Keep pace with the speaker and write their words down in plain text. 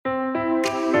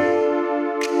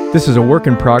This is a work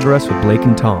in progress with Blake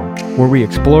and Tom, where we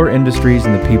explore industries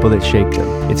and the people that shape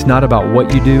them. It's not about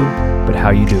what you do, but how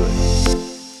you do it.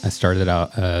 I started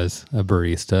out as a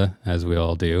barista, as we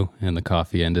all do in the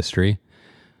coffee industry.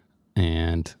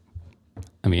 And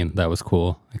I mean, that was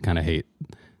cool. I kind of hate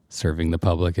serving the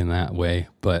public in that way,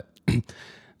 but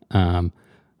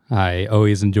I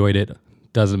always enjoyed it.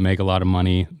 Doesn't make a lot of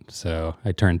money, so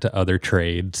I turned to other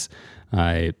trades.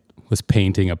 I was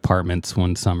painting apartments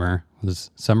one summer. It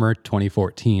was summer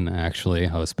 2014, actually.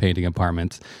 I was painting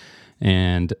apartments,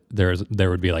 and there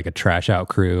would be like a trash out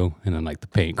crew and then like the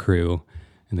paint crew,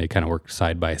 and they kind of worked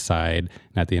side by side.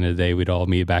 And at the end of the day, we'd all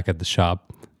meet back at the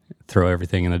shop, throw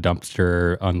everything in the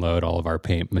dumpster, unload all of our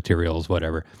paint materials,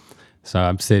 whatever. So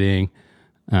I'm sitting,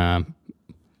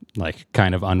 like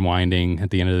kind of unwinding at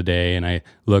the end of the day, and I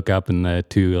look up and the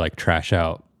two like trash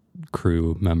out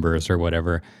crew members or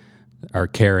whatever are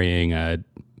carrying a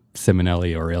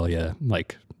Simonelli Aurelia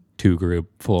like 2-group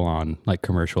full on like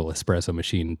commercial espresso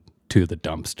machine to the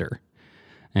dumpster.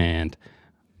 And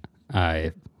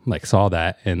I like saw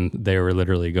that, and they were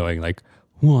literally going like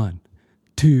 1,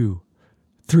 2,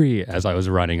 3 as I was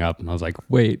running up, and I was like,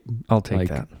 wait, I'll take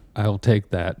that. I'll take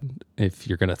that if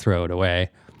you're going to throw it away.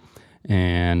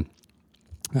 And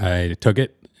I took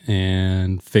it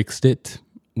and fixed it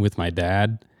with my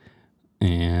dad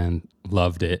and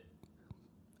loved it.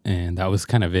 And that was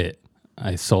kind of it.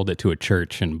 I sold it to a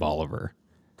church in Bolivar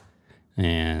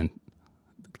and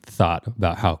thought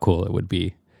about how cool it would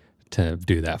be to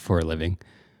do that for a living.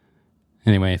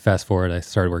 Anyway, fast forward, I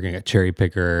started working at Cherry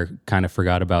Picker, kind of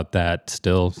forgot about that,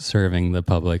 still serving the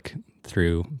public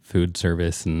through food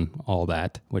service and all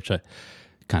that, which I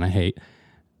kind of hate.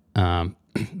 And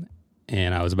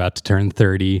I was about to turn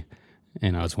 30,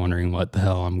 and I was wondering what the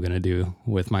hell I'm going to do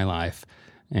with my life.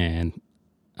 And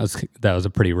that was a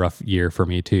pretty rough year for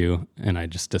me too. And I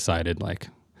just decided like,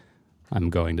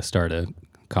 I'm going to start a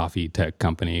coffee tech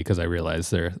company, because I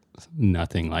realized there's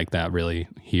nothing like that really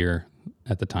here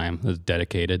at the time that was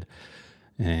dedicated.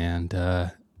 And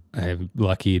I'm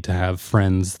lucky to have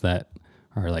friends that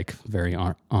are like very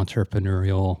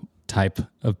entrepreneurial type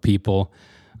of people.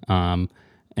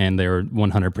 And they were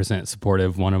 100%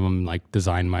 supportive. One of them like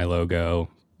designed my logo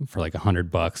for like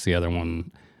 $100. The other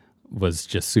one was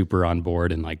just super on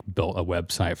board and like built a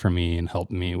website for me and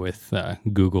helped me with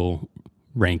Google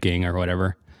ranking or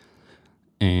whatever.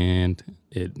 And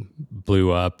it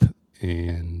blew up,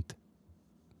 and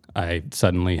I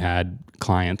suddenly had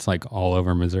clients like all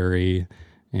over Missouri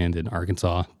and in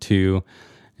Arkansas too.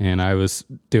 And I was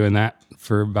doing that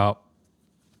for about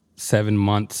 7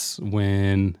 months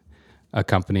when a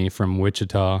company from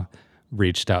Wichita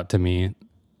reached out to me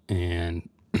and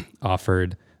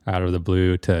offered out of the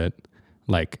blue to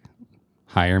like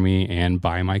hire me and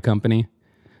buy my company.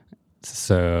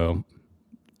 So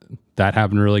that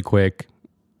happened really quick,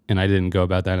 and I didn't go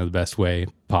about that in the best way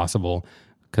possible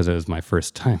because it was my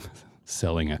first time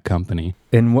selling a company.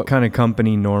 And what kind of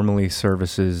company normally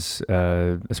services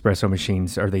espresso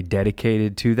machines? Are they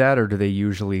dedicated to that, or do they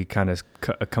usually kind of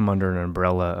come under an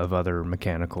umbrella of other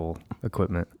mechanical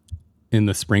equipment? In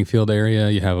the Springfield area,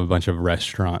 you have a bunch of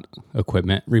restaurant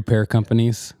equipment repair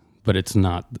companies, but it's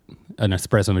not, an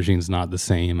espresso machine is not the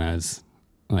same as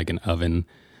like an oven.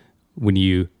 When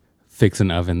you fix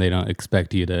an oven, they don't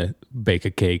expect you to bake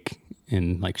a cake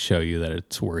and like show you that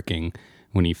it's working.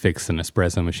 When you fix an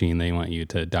espresso machine, they want you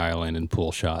to dial in and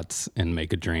pull shots and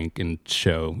make a drink and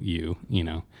show you, you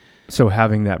know. So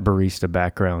having that barista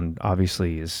background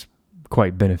obviously is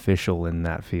quite beneficial in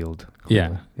that field.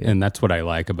 Yeah. And that's what I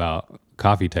like about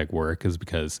coffee tech work, is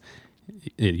because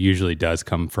it usually does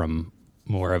come from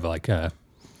more of like a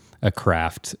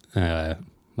craft,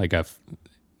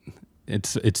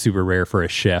 it's super rare for a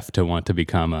chef to want to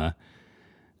become a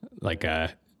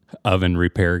oven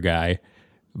repair guy.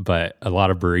 But a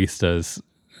lot of baristas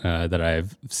that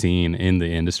I've seen in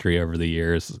the industry over the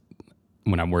years,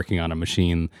 when I'm working on a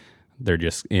machine, they're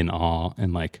just in awe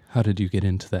and like, how did you get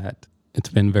into that? It's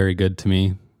been very good to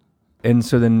me. And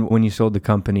so then when you sold the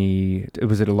company,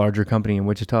 was it a larger company in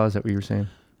Wichita? Is that what you were saying?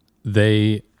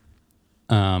 They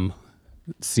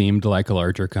seemed like a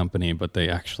larger company, but they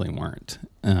actually weren't.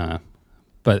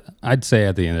 But I'd say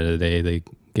at the end of the day, they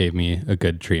gave me a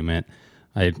good treatment.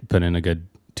 I put in a good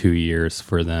 2 years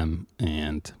for them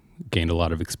and gained a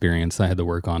lot of experience. I had to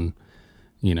work on,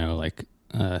 like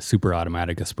super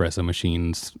automatic espresso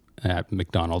machines at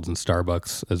McDonald's and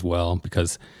Starbucks as well,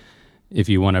 because if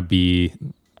you want to be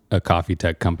a coffee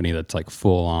tech company that's like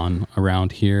full on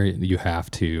around here, you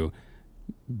have to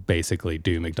basically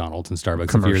do McDonald's and Starbucks.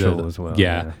 Commercial as well.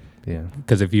 Yeah.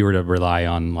 Because if you were to rely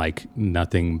on like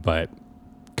nothing but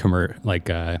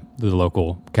the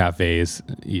local cafes,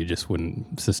 you just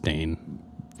wouldn't sustain.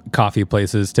 Coffee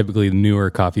places, typically newer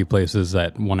coffee places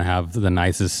that want to have the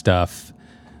nicest stuff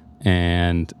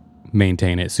and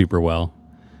maintain it super well.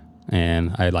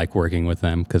 And I like working with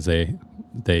them because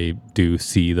they do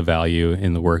see the value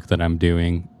in the work that I'm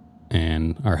doing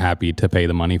and are happy to pay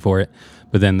the money for it.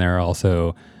 But then there are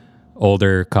also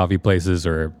older coffee places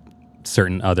or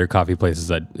certain other coffee places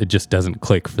that it just doesn't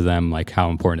click for them, like how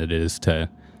important it is to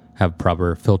have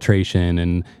proper filtration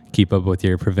and keep up with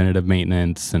your preventative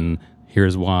maintenance. And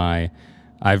here's why.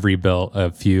 I've rebuilt a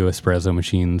few espresso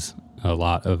machines, a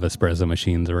lot of espresso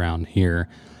machines around here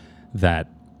that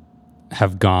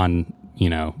have gone,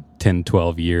 10,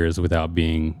 12 years without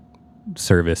being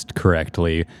serviced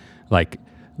correctly. Like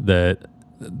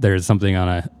there's something on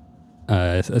a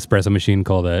espresso machine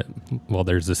called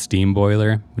there's a steam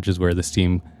boiler, which is where the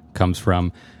steam comes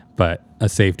from. But a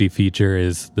safety feature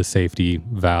is the safety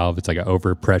valve. It's like an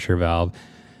overpressure valve.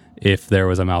 If there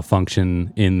was a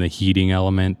malfunction in the heating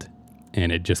element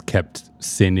and it just kept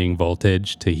sending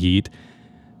voltage to heat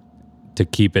to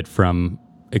keep it from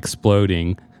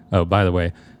exploding. Oh, by the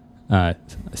way,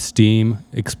 steam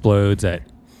explodes at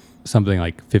something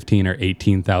like 15 or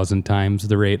 18,000 times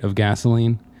the rate of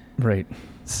gasoline. Right.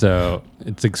 So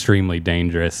it's extremely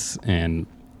dangerous, and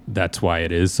that's why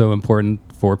it is so important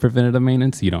for preventative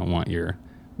maintenance. You don't want your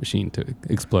machine to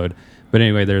explode. But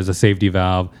anyway, there's a safety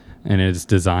valve, and it's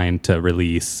designed to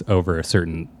release over a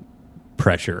certain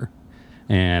pressure.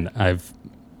 And I've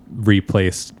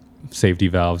replaced safety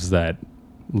valves that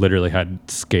literally had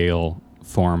scale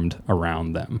formed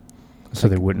around them. So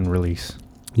they wouldn't release.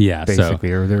 Yeah.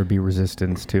 Basically, or there would be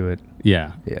resistance to it.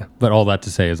 Yeah. Yeah. But all that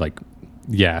to say is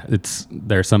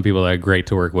there are some people that are great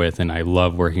to work with, and I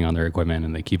love working on their equipment,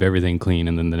 and they keep everything clean.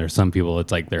 And then there's some people,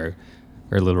 it's like they're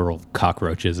literal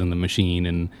cockroaches in the machine,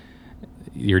 and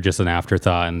you're just an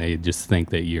afterthought, and they just think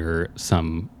that you're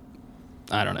some,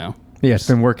 I don't know. Yeah, it's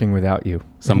been working without you.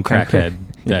 Some crackhead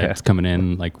that's coming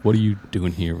in, like, what are you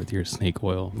doing here with your snake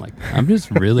oil? I'm like, I'm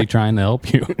just really trying to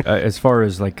help you. As far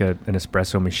as like an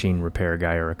espresso machine repair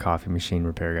guy or a coffee machine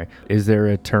repair guy, is there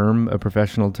a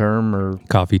professional term or?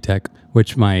 Coffee tech,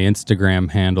 which my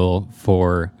Instagram handle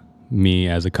for me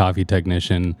as a coffee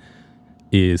technician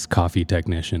is coffee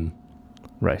technician.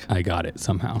 Right. I got it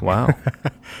somehow. Wow.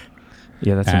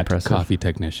 Yeah, that's at impressive. Coffee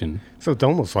technician. So it's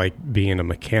almost like being a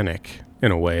mechanic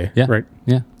in a way, Yeah. right?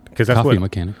 Yeah. Because that's Coffee what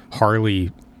mechanic.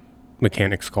 Harley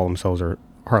mechanics call themselves, or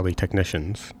Harley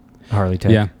technicians. Harley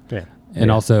tech. Yeah. Yeah. And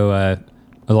also, a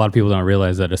lot of people don't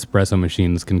realize that espresso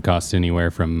machines can cost anywhere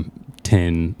from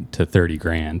 10 to 30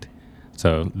 grand.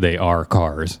 So they are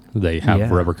cars. They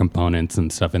have rubber components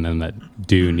and stuff in them that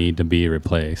do need to be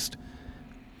replaced.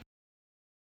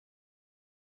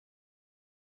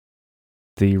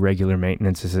 The regular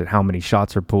maintenance, is it how many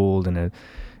shots are pulled and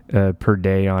per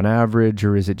day on average,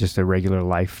 or is it just a regular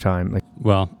lifetime?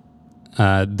 Well,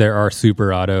 there are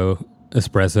super auto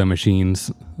espresso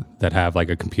machines that have like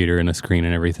a computer and a screen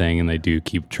and everything, and they do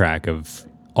keep track of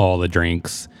all the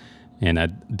drinks, and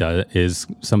that is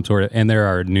some sort of. And there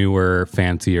are newer,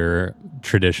 fancier,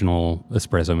 traditional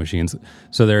espresso machines.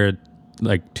 So there are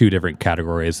like two different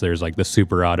categories. There's like the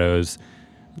super autos.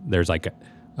 There's like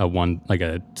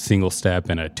a single step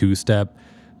and a two step.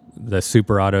 The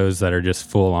super autos that are just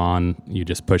full on, you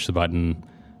just push the button,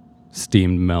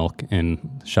 steamed milk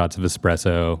and shots of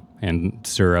espresso and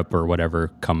syrup or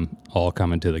whatever come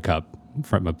into the cup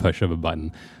from a push of a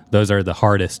button. Those are the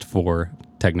hardest for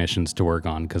technicians to work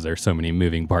on because there's so many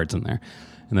moving parts in there.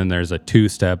 And then there's a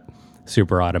two-step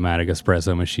super automatic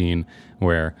espresso machine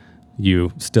where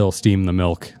you still steam the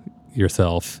milk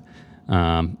yourself,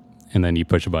 and then you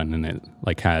push a button and it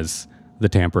like has the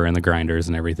tamper and the grinders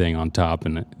and everything on top,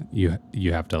 and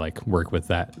you have to like work with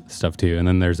that stuff too. And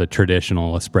then there's a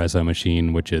traditional espresso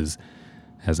machine, which has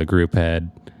a group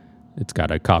head. It's got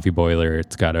a coffee boiler.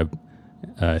 It's got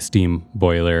a steam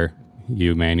boiler.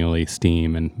 You manually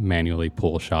steam and manually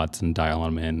pull shots and dial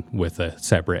them in with a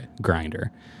separate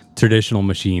grinder. Traditional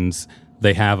machines,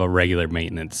 they have a regular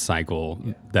maintenance cycle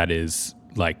that is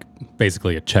like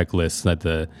basically a checklist that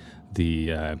the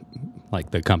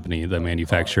company, the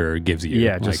manufacturer gives you.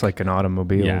 Yeah, just like an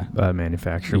automobile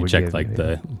manufacturer you would check give like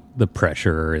you. the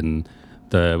pressure and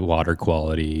the water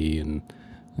quality and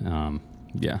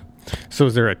So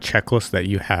is there a checklist that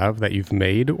you have that you've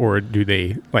made, or do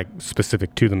they like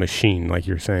specific to the machine, like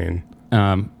you're saying?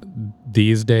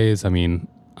 These days, I mean,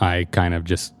 I kind of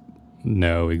just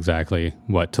know exactly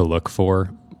what to look for.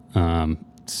 And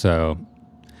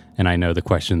I know the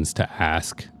questions to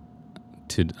ask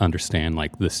to understand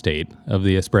like the state of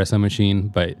the espresso machine,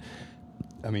 but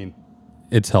I mean,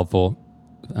 it's helpful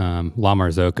La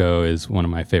Marzocco is one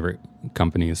of my favorite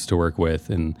companies to work with,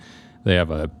 and they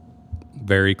have a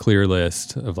very clear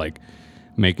list of like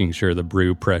making sure the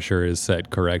brew pressure is set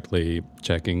correctly,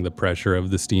 checking the pressure of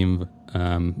the steam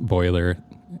boiler,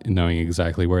 knowing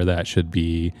exactly where that should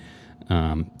be,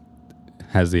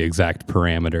 has the exact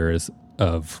parameters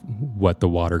of what the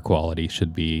water quality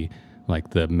should be,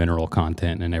 like the mineral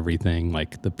content and everything,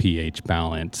 like the pH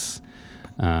balance.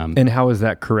 And how is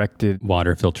that corrected?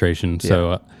 Water filtration. Yeah.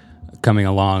 So coming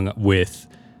along with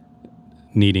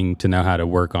needing to know how to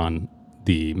work on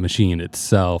the machine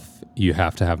itself, you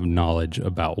have to have knowledge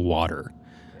about water.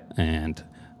 And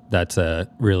that's a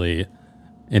really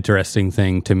interesting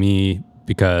thing to me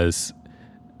because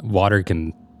water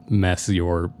can mess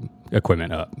your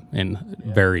equipment up in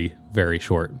very, very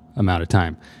short amount of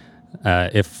time.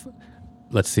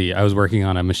 Let's see, I was working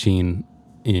on a machine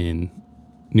in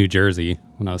New Jersey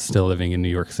when I was still living in New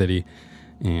York City,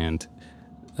 and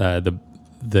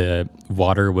the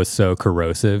water was so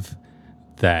corrosive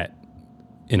that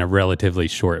in a relatively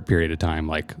short period of time,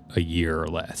 like a year or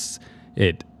less,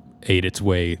 it ate its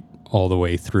way all the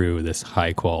way through this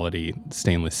high quality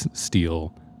stainless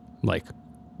steel like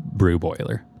brew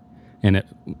boiler, and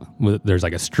there's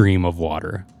like a stream of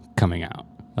water coming out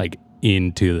like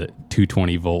into the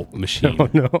 220 volt machine. Oh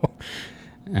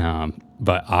no.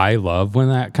 But I love when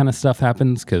that kind of stuff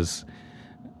happens because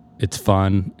it's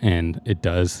fun and it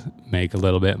does make a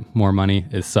little bit more money.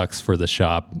 It sucks for the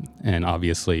shop, and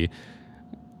obviously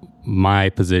my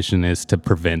position is to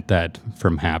prevent that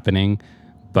from happening,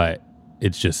 but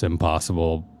it's just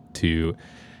impossible to.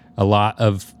 A lot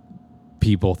of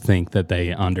people think that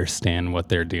they understand what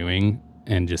they're doing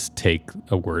and just take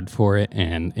a word for it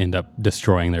and end up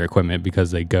destroying their equipment because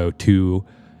they go too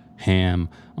ham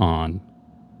on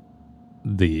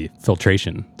the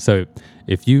filtration. So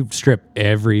if you strip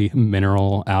every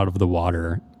mineral out of the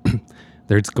water,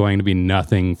 there's going to be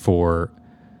nothing for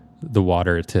the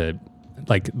water to,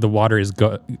 like the water is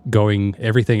going,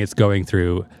 everything it's going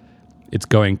through, it's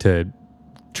going to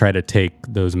try to take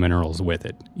those minerals with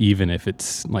it, even if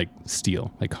it's like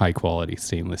steel, like high quality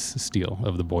stainless steel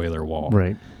of the boiler wall.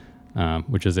 Right.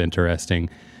 Which is interesting.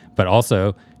 But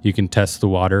also you can test the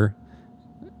water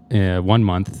 1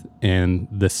 month and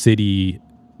the city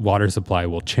water supply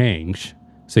will change.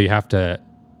 So you have to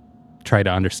try to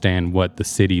understand what the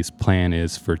city's plan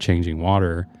is for changing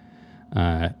water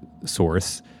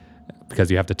source,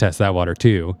 because you have to test that water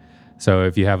too. So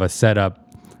if you have a setup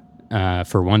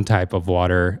for one type of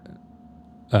water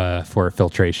for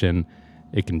filtration,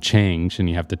 it can change and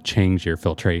you have to change your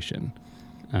filtration.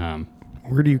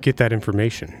 Where do you get that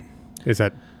information? Is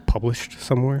that published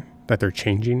somewhere that they're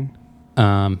changing?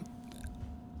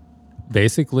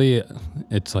 Basically,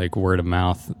 it's like word of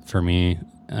mouth for me.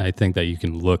 I think that you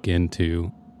can look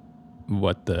into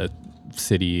what the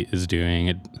city is doing.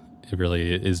 It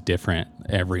really is different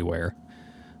everywhere.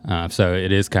 So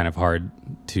it is kind of hard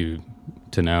to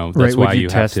know. That's right. why Would you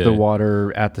test have to, the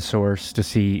water at the source to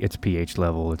see its pH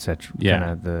level, etc.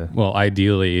 Yeah. Well,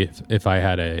 ideally, if I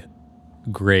had a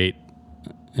great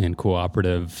and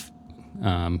cooperative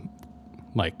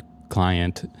like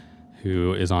client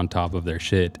who is on top of their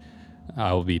shit,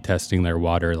 I will be testing their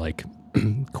water like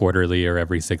quarterly or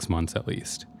every 6 months at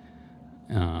least,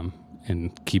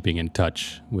 and keeping in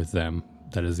touch with them.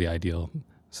 That is the ideal.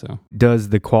 So, does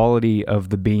the quality of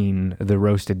the bean, the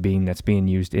roasted bean that's being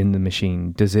used in the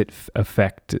machine, does it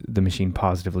affect the machine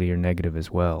positively or negative as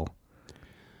well?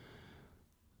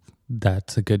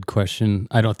 That's a good question.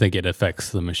 I don't think it affects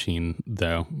the machine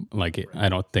though. I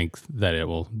don't think that it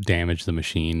will damage the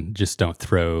machine. Just don't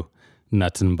throw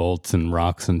nuts and bolts and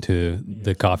rocks into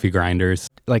the coffee grinders.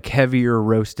 Like heavier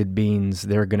roasted beans,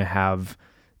 they're going to have,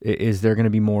 is there going to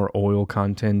be more oil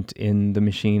content in the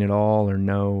machine at all or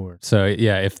no? Or? So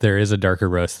yeah, if there is a darker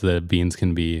roast, the beans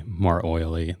can be more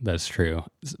oily. That's true.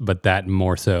 But that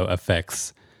more so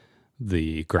affects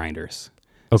the grinders.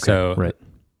 Okay, so right.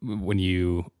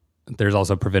 There's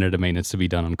also preventative maintenance to be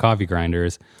done on coffee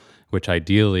grinders, which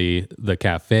ideally the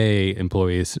cafe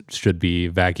employees should be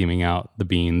vacuuming out the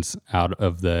beans out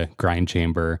of the grind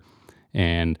chamber.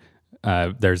 And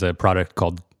there's a product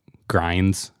called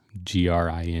Grinds,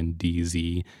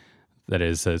 Grindz, that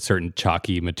is a certain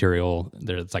chalky material.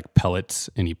 There's like pellets,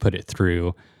 and you put it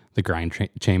through the grind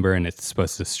chamber, and it's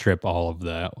supposed to strip all of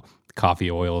the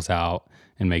coffee oils out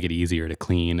and make it easier to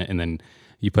clean. And then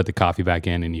you put the coffee back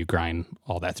in and you grind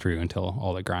all that through until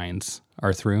all the grinds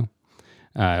are through.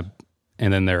 And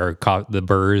then there are the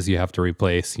burrs you have to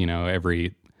replace,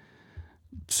 every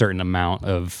certain amount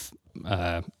of,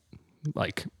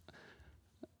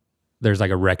 there's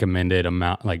like a recommended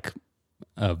amount,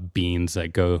 of beans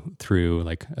that go through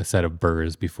like a set of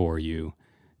burrs before you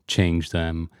change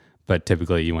them. But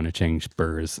typically you want to change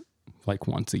burrs like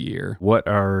once a year. What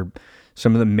are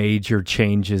some of the major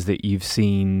changes that you've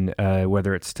seen,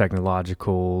 whether it's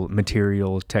technological,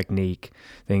 material, technique,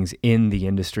 things in the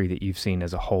industry that you've seen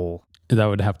as a whole? That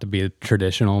would have to be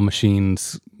traditional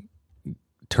machines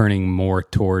turning more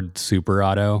toward super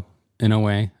auto in a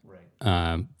way.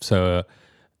 Right. So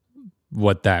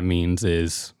what that means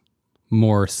is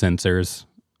more sensors,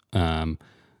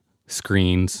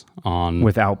 screens on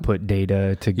with output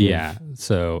data to give. Yeah.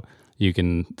 So you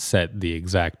can set the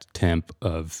exact temp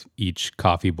of each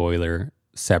coffee boiler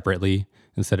separately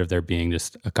instead of there being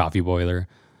just a coffee boiler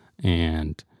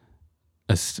and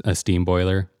a steam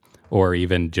boiler, or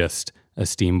even just a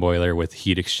steam boiler with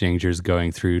heat exchangers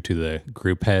going through to the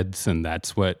group heads, and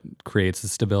that's what creates the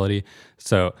stability.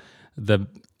 So the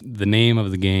name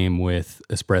of the game with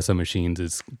espresso machines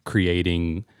is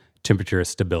creating temperature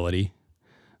stability.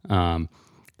 The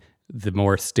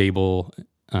more stable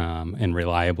and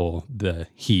reliable the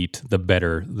heat, the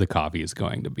better the coffee is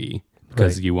going to be,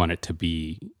 because you want it to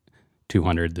be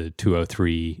 200 to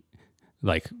 203,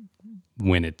 like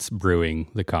when it's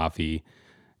brewing the coffee.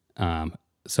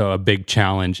 So a big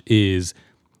challenge is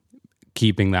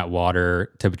keeping that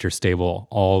water temperature stable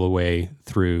all the way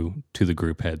through to the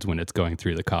group heads when it's going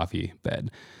through the coffee bed.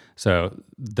 So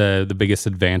the biggest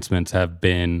advancements have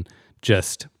been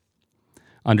just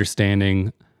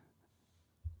understanding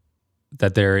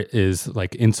that there is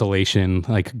like insulation,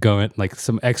 like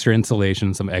some extra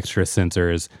insulation, some extra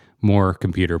sensors, more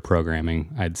computer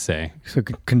programming, I'd say. So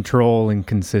control and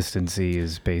consistency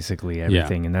is basically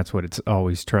everything, and that's what it's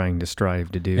always trying to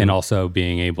strive to do. And also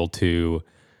being able to,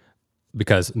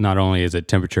 because not only is it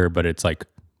temperature, but it's like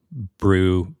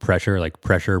brew pressure, like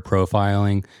pressure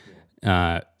profiling.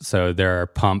 So there are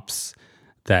pumps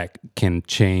that can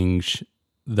change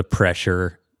the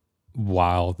pressure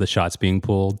while the shot's being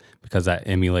pulled, because that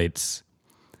emulates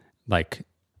like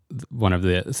some of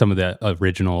the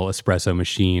original espresso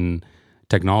machine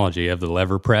technology of the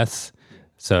lever press.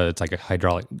 So it's like a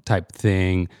hydraulic type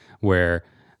thing where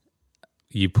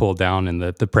you pull down and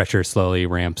the pressure slowly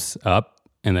ramps up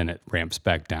and then it ramps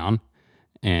back down.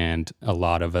 And a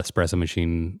lot of espresso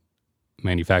machine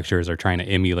manufacturers are trying to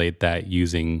emulate that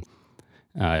using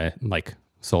like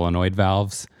solenoid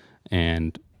valves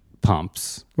and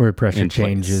pumps where pressure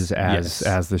changes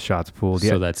as the shot's pulled.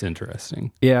 So that's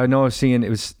interesting. Yeah, I know. I was seeing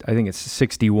I think it's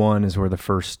 61 is where the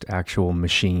first actual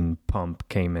machine pump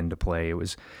came into play. It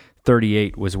was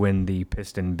 38 was when the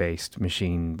piston-based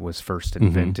machine was first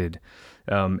invented.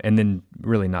 And then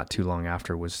really not too long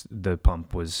after was the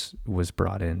pump was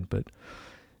brought in. But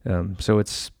so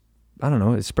it's, I don't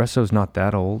know, espresso's not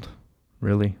that old,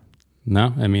 really.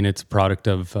 No, I mean, it's a product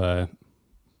of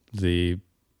the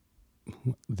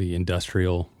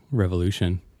industrial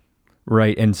revolution,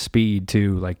 right? And speed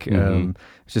too. Like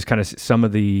it's just kind of some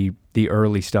of the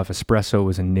early stuff. Espresso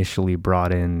was initially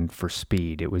brought in for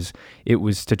speed. It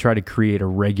was to try to create a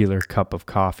regular cup of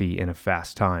coffee in a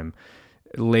fast time.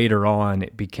 Later on,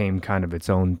 it became kind of its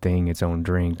own thing, its own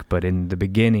drink. But in the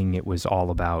beginning, it was all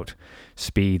about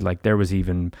speed. Like there was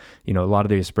even, a lot of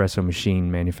the espresso machine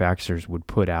manufacturers would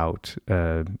put out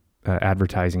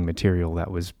advertising material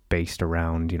that was based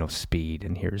around, speed,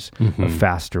 and here's a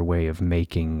faster way of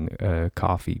making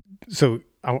coffee. So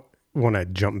I want to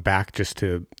jump back just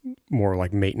to more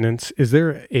like maintenance. Is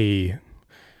there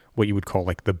what you would call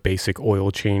like the basic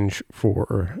oil change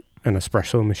for an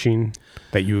espresso machine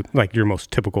that you like, your most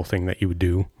typical thing that you would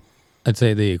do? I'd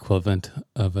say the equivalent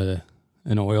of an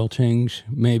oil change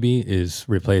maybe is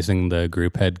replacing the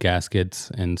group head gaskets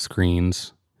and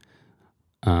screens,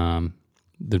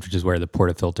 which is where the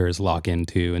portafilters lock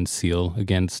into and seal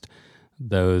against.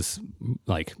 Those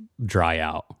like dry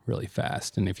out really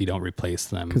fast, and if you don't replace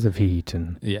them because of heat,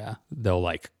 and they'll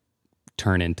like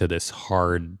turn into this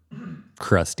hard,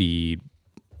 crusty,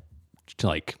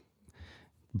 like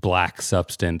black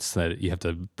substance that you have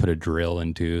to put a drill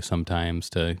into sometimes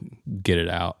to get it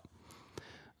out.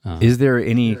 Is there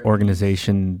any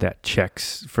organization that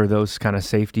checks for those kind of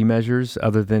safety measures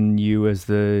other than you as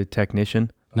the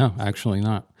technician? No, actually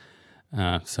not.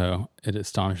 So it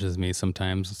astonishes me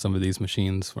sometimes, some of these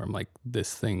machines where I'm like,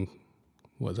 this thing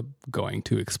was going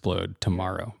to explode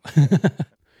tomorrow.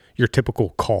 Your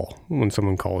typical call when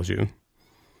someone calls you,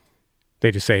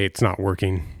 they just say it's not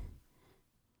working.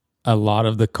 A lot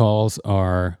of the calls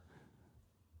are,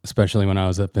 especially when I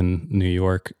was up in New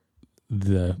York,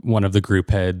 one of the group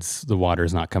heads, the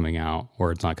water's not coming out,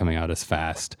 or it's not coming out as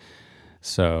fast.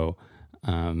 So,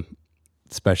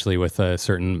 especially with a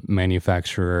certain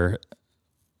manufacturer,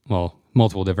 well,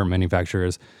 multiple different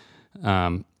manufacturers.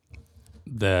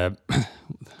 The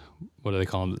what do they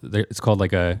call them? It's called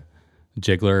like a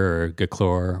jiggler or a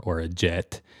gichlor or a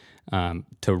jet,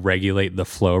 to regulate the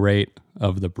flow rate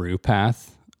of the brew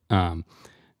path.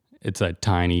 It's a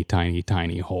tiny, tiny,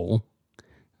 tiny hole,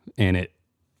 and it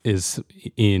is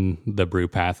in the brew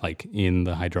path, like in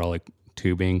the hydraulic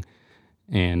tubing.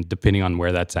 And depending on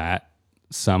where that's at,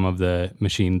 some of the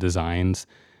machine designs,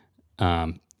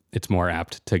 it's more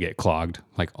apt to get clogged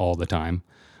like all the time.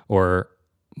 Or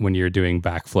when you're doing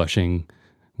back flushing,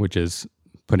 which is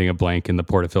putting a blank in the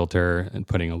portafilter and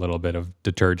putting a little bit of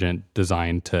detergent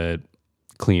designed to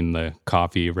clean the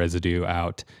coffee residue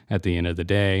out at the end of the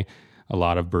day. A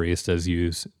lot of baristas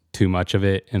use too much of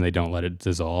it and they don't let it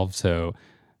dissolve. So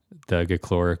the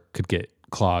gichlor could get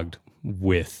clogged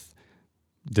with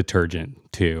detergent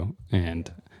too.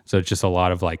 And so it's just a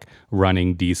lot of like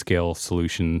running descale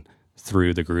solution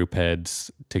through the group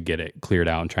heads to get it cleared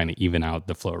out and trying to even out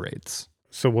the flow rates.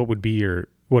 So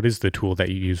what is the tool that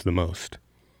you use the most?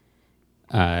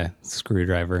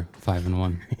 Screwdriver,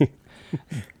 5-in-1.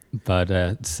 But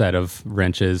a set of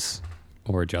wrenches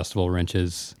or adjustable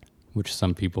wrenches, which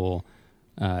some people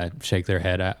shake their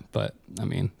head at. But I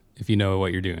mean, if you know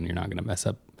what you're doing, you're not going to mess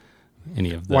up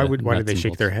any of the. Why did they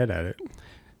shake their head at it?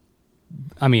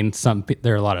 I mean,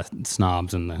 there are a lot of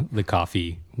snobs in the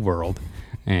coffee world,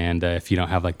 and if you don't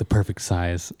have like the perfect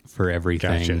size for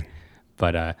everything, Gotcha.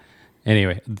 But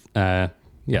anyway,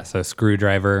 so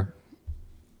screwdriver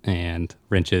and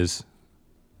wrenches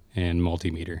and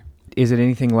multimeter. Is it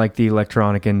anything like the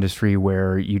electronic industry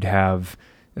where you'd have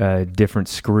different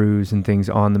screws and things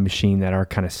on the machine that are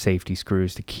kind of safety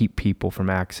screws to keep people from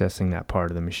accessing that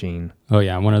part of the machine? Oh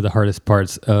yeah, one of the hardest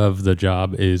parts of the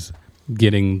job is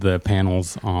getting the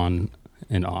panels on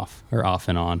and off, or off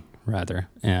and on rather.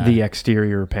 The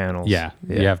exterior panels. Yeah,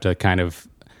 you have to kind of.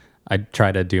 I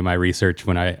try to do my research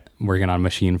when I'm working on a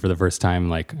machine for the first time.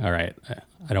 Like, all right,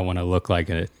 I don't want to look like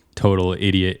a total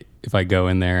idiot if I go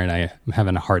in there and I'm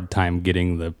having a hard time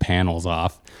getting the panels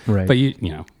off. Right. But you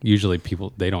know, usually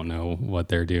people, they don't know what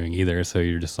they're doing either. So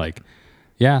you're just like,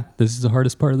 yeah, this is the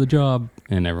hardest part of the job.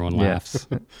 And everyone laughs.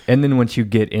 And then once you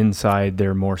get inside,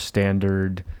 they're more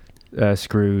standard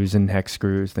screws and hex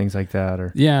screws, things like that.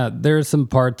 Or yeah, there are some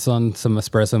parts on some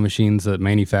espresso machines that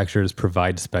manufacturers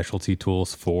provide specialty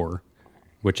tools for,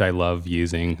 which I love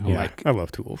using. Yeah, I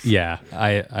love tools. Yeah,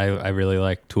 I really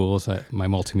like tools. My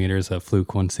multimeter is a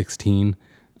Fluke 116.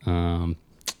 I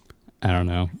don't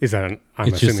know. Is that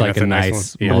it's just like a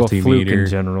nice one? Yeah. Well, multimeter. Fluke in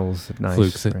general is a nice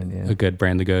Fluke's brand, a good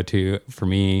brand to go to for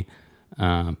me.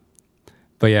 But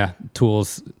yeah,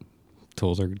 tools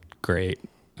are great.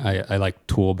 I like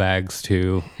tool bags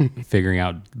too, figuring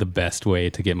out the best way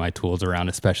to get my tools around,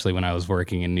 especially when I was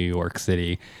working in New York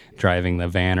City, driving the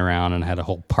van around and had a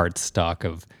whole parts stock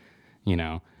of, you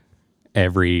know,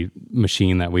 every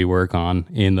machine that we work on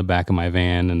in the back of my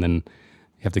van. And then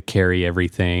you have to carry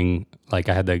everything. Like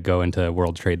I had to go into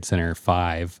World Trade Center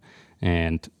 5,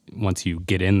 and once you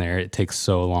get in there, it takes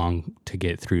so long to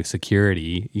get through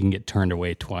security. You can get turned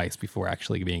away twice before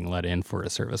actually being let in for a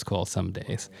service call some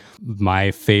days.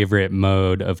 My favorite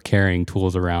mode of carrying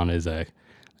tools around is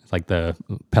like the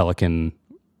Pelican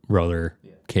roller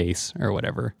case or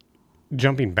whatever.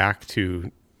 Jumping back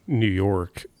to New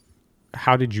York,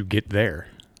 how did you get there?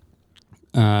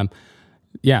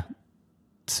 Yeah.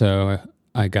 So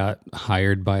I got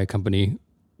hired by a company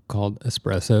called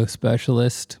Espresso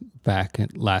Specialist back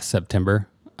last September.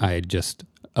 I just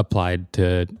applied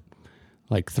to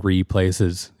like 3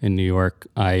 places in New York.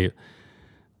 I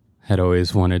had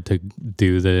always wanted to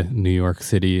do the New York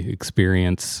City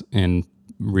experience and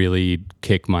really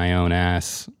kick my own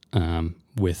ass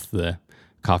with the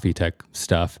coffee tech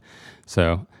stuff.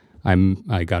 So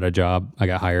I got a job, I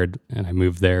got hired, and I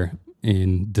moved there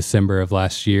in December of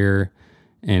last year,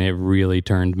 and it really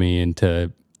turned me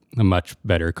into a much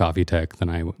better coffee tech than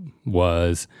I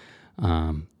was.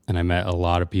 And I met a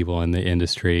lot of people in the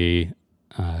industry.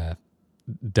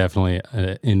 Definitely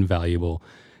an invaluable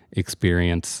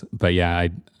experience. But yeah,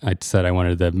 I said I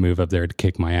wanted to move up there to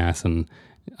kick my ass, and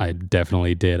I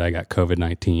definitely did. I got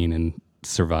COVID-19 and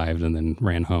survived, and then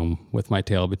ran home with my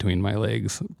tail between my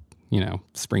legs. You know,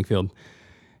 Springfield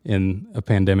in a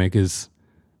pandemic is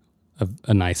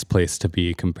a nice place to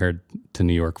be compared to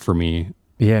New York for me.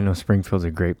 Yeah, no, Springfield's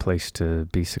a great place to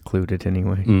be secluded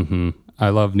anyway. Mm-hmm. I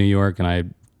love New York, and I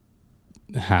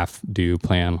do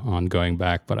plan on going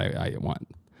back, but I want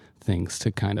things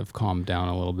to kind of calm down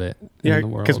a little bit in the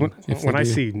world. Because when I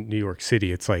see New York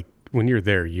City, it's like when you're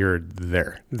there, you're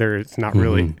there. There's not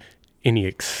really any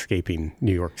escaping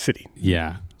New York City.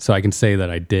 Yeah. So I can say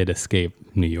that I did escape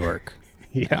New York.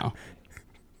 Yeah.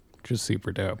 which is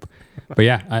super dope. But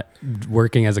yeah,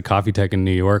 working as a coffee tech in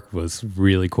New York was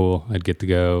really cool. I'd get to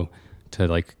go to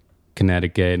like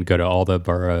Connecticut and go to all the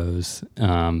boroughs,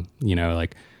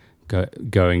 like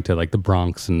going to like the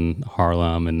Bronx and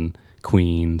Harlem and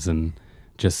Queens, and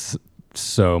just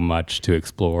so much to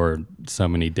explore, so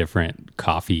many different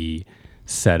coffee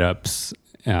setups,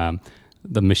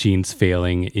 the machines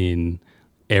failing in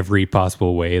every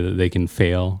possible way that they can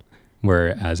fail.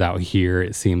 Whereas out here,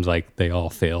 it seems like they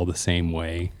all fail the same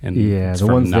way. And yeah, the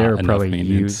ones there are probably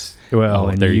used. Well,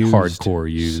 and they're used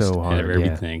hardcore used so hard, and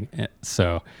everything. Yeah.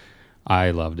 So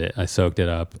I loved it. I soaked it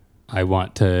up. I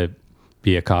want to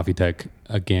be a coffee tech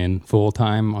again full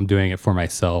time. I'm doing it for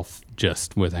myself,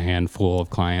 just with a handful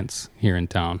of clients here in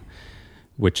town,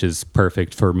 which is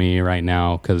perfect for me right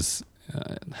now because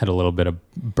I had a little bit of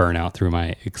burnout through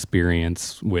my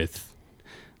experience with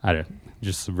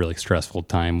just a really stressful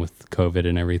time with COVID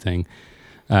and everything.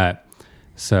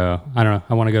 So I don't know.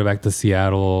 I want to go back to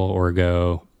Seattle or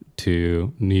go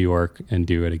to New York and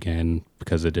do it again,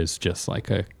 because it is just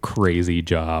like a crazy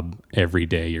job every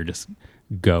day. You're just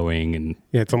going, and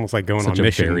yeah, it's almost like going such on a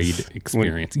missions. varied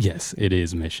experience. Yes, it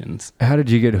is missions. How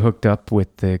did you get hooked up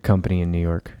with the company in New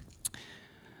York?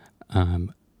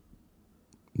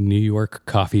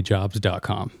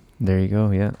 NewYorkCoffeeJobs.com. There you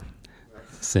go. Yeah.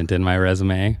 Sent in my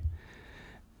resume.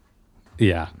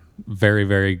 Yeah, very,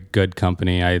 very good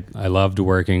company. I loved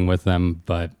working with them,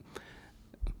 but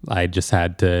I just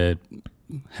had to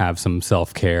have some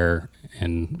self-care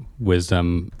and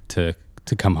wisdom to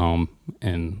come home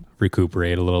and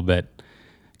recuperate a little bit,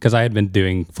 because I had been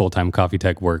doing full-time coffee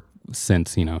tech work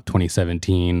since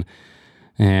 2017,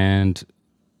 and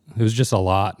it was just a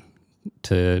lot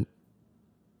to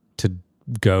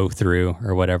go through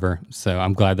or whatever. So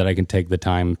I'm glad that I can take the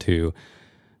time to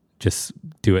just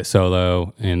do it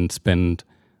solo and spend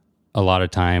a lot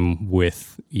of time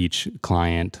with each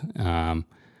client,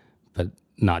 but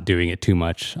not doing it too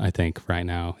much. I think right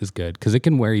now is good, because it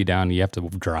can wear you down. You have to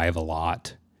drive a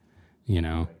lot,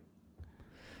 No,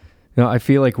 I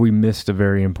feel like we missed a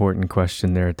very important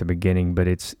question there at the beginning, but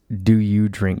it's, do you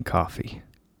drink coffee?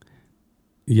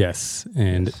 Yes.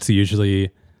 And it's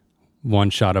usually one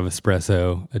shot of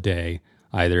espresso a day,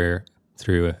 either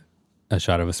through a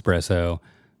shot of espresso,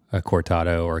 a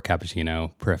cortado, or a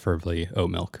cappuccino, preferably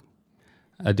oat milk.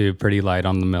 I do pretty light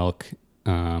on the milk.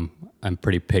 I'm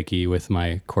pretty picky with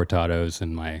my cortados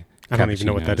and my I don't even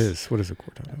know what that is. What is a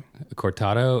cortado? A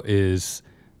cortado is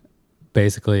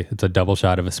basically, it's a double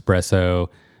shot of espresso,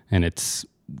 and it's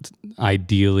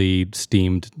ideally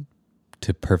steamed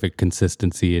to perfect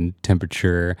consistency and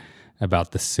temperature,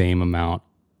 about the same amount,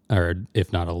 or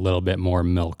if not a little bit more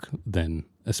milk than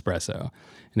espresso.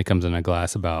 And it comes in a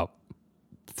glass about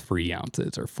 3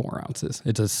 ounces or 4 ounces.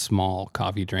 It's a small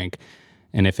coffee drink.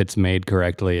 And if it's made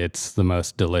correctly, it's the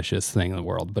most delicious thing in the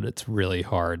world, but it's really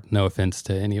hard. No offense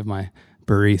to any of my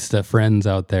barista friends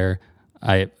out there.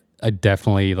 I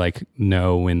definitely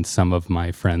know when some of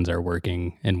my friends are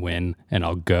working and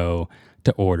I'll go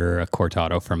to order a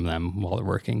cortado from them while they're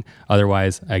working.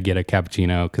 Otherwise, I get a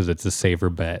cappuccino because it's a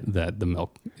safer bet that the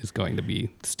milk is going to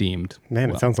be steamed. Man,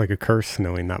 it sounds like a curse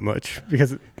knowing that much,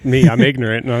 because I'm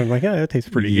ignorant and I'm like, yeah, that tastes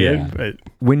pretty good. But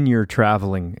when you're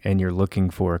traveling and you're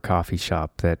looking for a coffee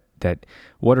shop, that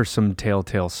what are some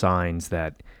telltale signs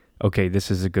that, okay, this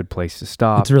is a good place to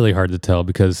stop? It's really hard to tell,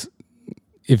 because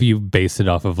if you base it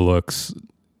off of looks,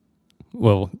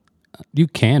 well, you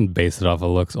can base it off of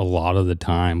looks a lot of the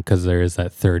time, because there is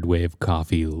that third wave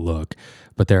coffee look.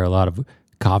 But there are a lot of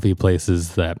coffee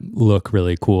places that look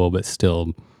really cool but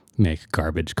still make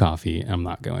garbage coffee. I'm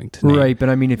not going to name. Right, but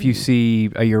I mean, if you see,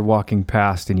 you're walking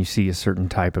past and you see a certain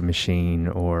type of machine,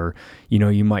 or,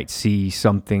 you might see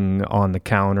something on the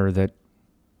counter that,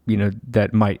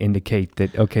 that might indicate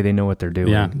that, okay, they know what they're doing.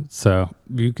 Yeah, so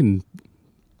you can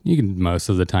most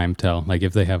of the time tell,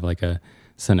 if they have a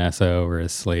Seneso or a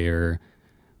Slayer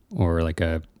or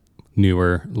a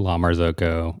newer La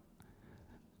Marzocco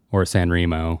or San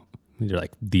Remo. You're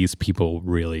like, these people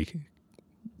really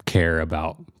care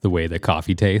about the way the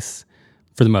coffee tastes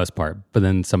for the most part. But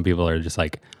then some people are just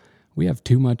like, we have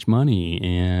too much money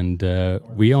and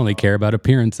we only care about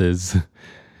appearances.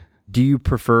 Do you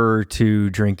prefer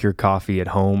to drink your coffee at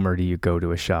home, or do you go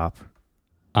to a shop?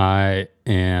 I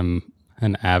am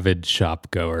an avid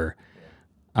shop goer.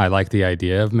 I like the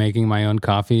idea of making my own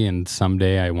coffee, and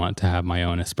someday I want to have my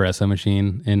own espresso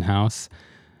machine in-house.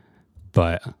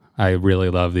 But I really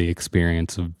love the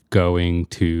experience of going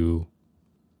to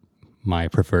my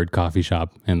preferred coffee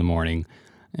shop in the morning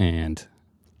and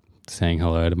saying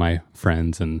hello to my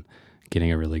friends and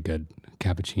getting a really good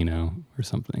cappuccino or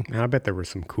something. I bet there were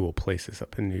some cool places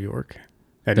up in New York.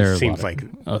 That There are just a seems lot like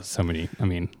of, so many. I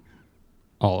mean,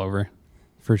 all over,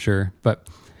 for sure. But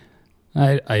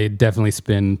I definitely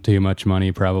spend too much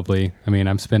money. Probably. I mean,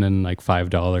 I'm spending like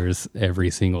 $5 every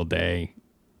single day,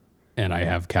 and I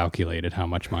have calculated how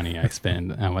much money I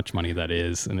spend, how much money that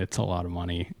is, and it's a lot of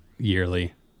money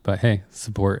yearly. But hey,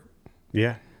 support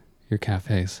yeah. your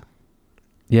cafes.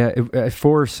 Yeah,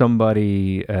 for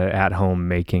somebody at home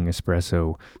making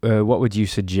espresso, what would you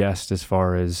suggest as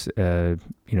far as the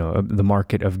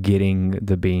market of getting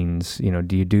the beans?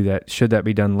 Do you do that? Should that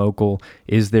be done local?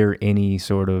 Is there any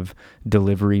sort of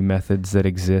delivery methods that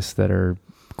exist that are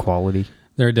quality?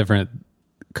 There are different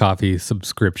coffee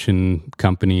subscription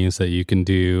companies that you can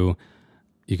do.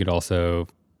 You could also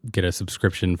get a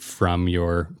subscription from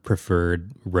your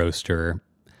preferred roaster.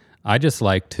 I just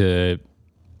like to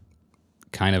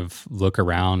kind of look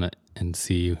around and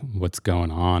see what's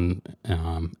going on.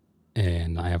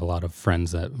 And I have a lot of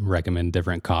friends that recommend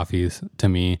different coffees to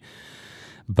me,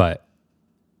 but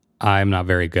I'm not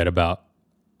very good about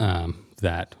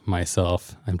that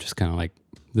myself. I'm just kind of like,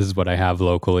 this is what I have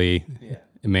locally. Yeah.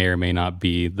 It may or may not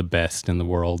be the best in the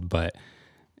world, but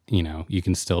you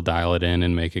can still dial it in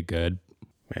and make it good.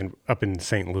 And up in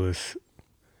St. Louis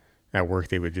at work,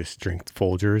 they would just drink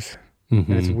Folgers.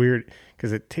 Mm-hmm. And it's weird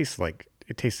because it tasted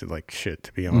like shit,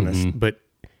 to be honest. Mm-hmm. But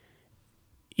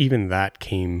even that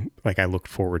came, like, I looked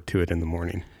forward to it in the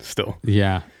morning still.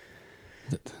 Yeah.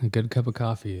 A good cup of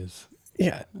coffee is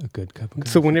a good cup of coffee.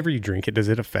 So whenever you drink it, does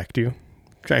it affect you?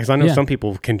 Because I know some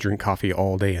people can drink coffee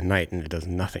all day and night and it does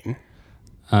nothing.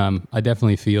 I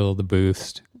definitely feel the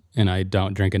boost, and I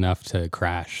don't drink enough to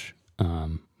crash.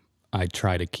 I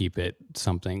try to keep it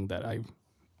something that I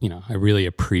really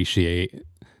appreciate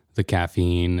the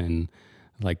caffeine and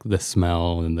like the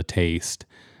smell and the taste.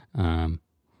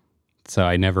 So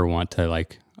I never want to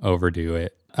like overdo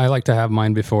it. I like to have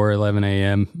mine before 11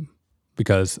 a.m.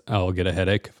 because I'll get a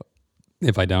headache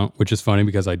if I don't, which is funny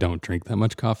because I don't drink that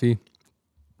much coffee.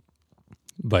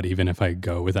 But even if I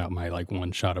go without my like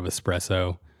one shot of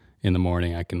espresso in the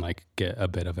morning, I can like get a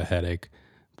bit of a headache.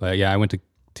 But yeah, I went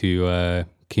to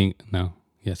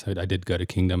I did go to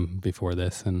Kingdom before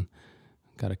this and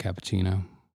got a cappuccino.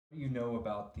 What do you know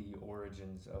about the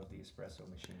origins of the espresso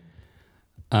machine?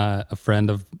 A friend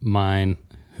of mine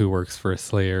who works for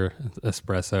Slayer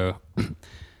Espresso,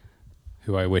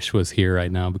 who I wish was here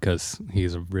right now because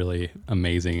he's really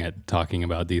amazing at talking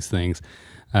about these things.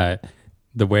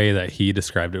 The way that he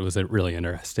described it was really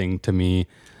interesting to me.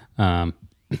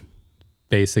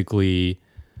 Basically,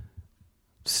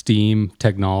 steam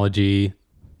technology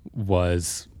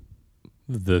was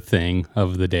the thing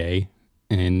of the day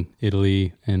in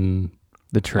Italy and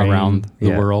around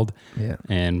the world. Yeah.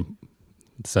 And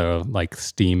so like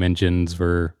steam engines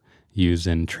were used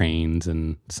in trains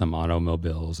and some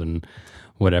automobiles and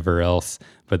whatever else.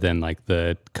 But then like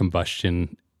the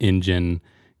combustion engine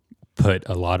put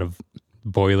a lot of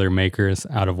boiler makers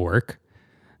out of work.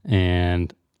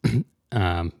 And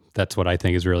that's what I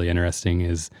think is really interesting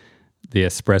is the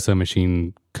espresso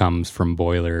machine comes from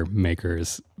boiler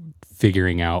makers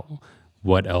figuring out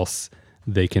what else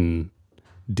they can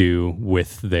do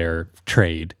with their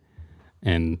trade.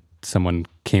 And someone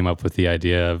came up with the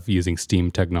idea of using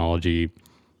steam technology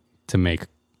to make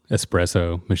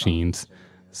espresso machines.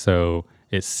 So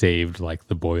it saved like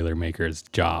the boiler maker's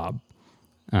job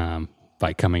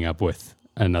by coming up with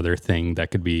another thing that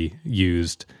could be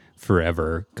used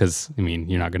forever. Because, I mean,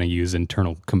 you're not going to use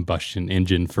internal combustion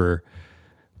engine for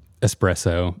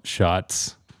espresso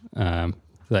shots.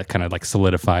 That kind of like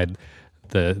solidified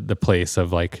the place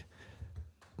of like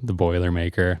the boiler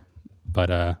maker.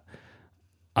 But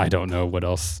I don't know what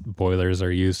else boilers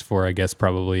are used for. I guess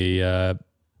probably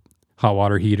hot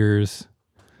water heaters.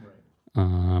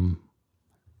 Right.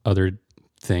 Other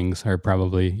things are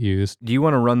probably used. Do you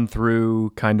want to run through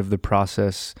kind of the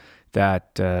process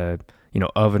that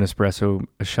of an espresso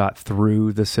shot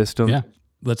through the system? Yeah.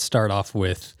 Let's start off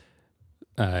with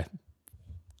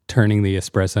turning the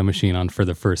espresso machine on for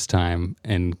the first time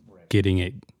and getting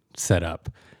it set up.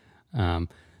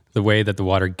 The way that the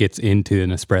water gets into an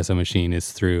espresso machine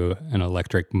is through an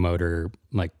electric motor,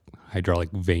 like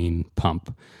hydraulic vane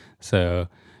pump. So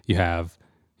you have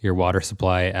your water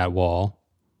supply at wall,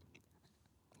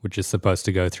 which is supposed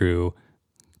to go through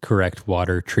correct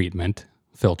water treatment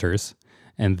filters,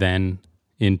 and then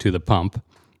into the pump.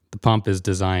 The pump is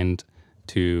designed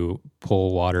to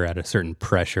pull water at a certain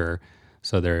pressure.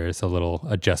 So there's a little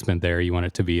adjustment there. You want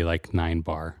it to be like 9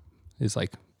 bar is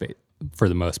like for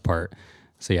the most part.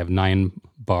 So you have 9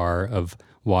 bar of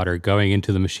water going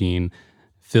into the machine,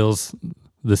 fills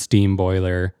the steam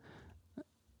boiler.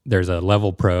 There's a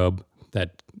level probe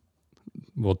that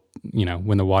will,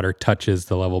 when the water touches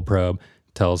the level probe,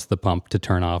 tells the pump to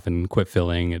turn off and quit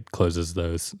filling. It closes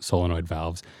those solenoid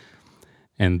valves.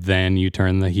 And then you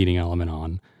turn the heating element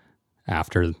on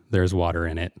after there's water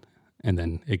in it. And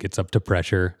then it gets up to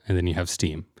pressure, and then you have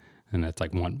steam. And that's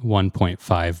like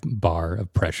 1.5 bar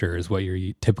of pressure is what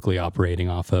you're typically operating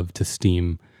off of to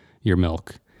steam your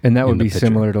milk. And that would be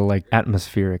similar to like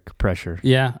atmospheric pressure.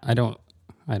 Yeah, I don't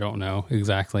know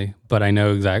exactly, but I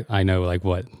know like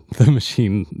what the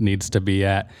machine needs to be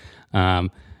at.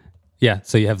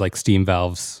 So you have like steam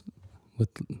valves with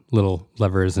little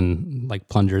levers and like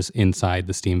plungers inside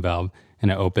the steam valve,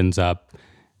 and it opens up,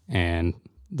 and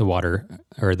the water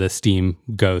or the steam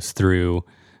goes through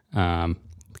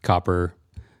copper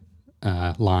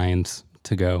lines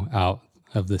to go out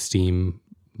of the steam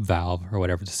valve or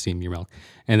whatever to steam your milk.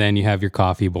 And then you have your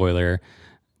coffee boiler.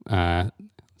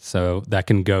 So that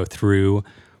can go through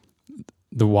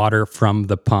the water from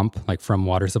the pump, like from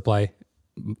water supply.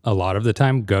 A lot of the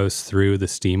time goes through the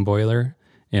steam boiler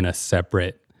in a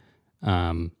separate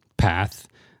path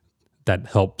that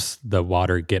helps the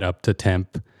water get up to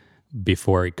temp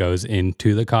before it goes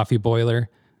into the coffee boiler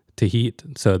to heat.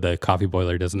 So the coffee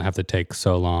boiler doesn't have to take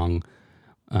so long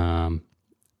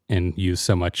and use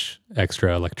so much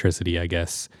extra electricity, I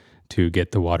guess, to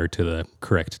get the water to the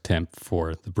correct temp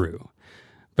for the brew.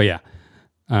 But yeah,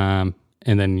 and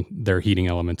then there are heating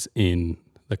elements in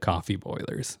the coffee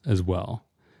boilers as well.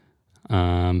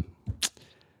 It's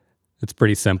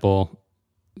pretty simple.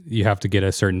 You have to get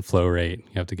a certain flow rate.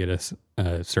 You have to get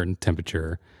a certain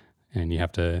temperature, and you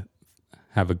have to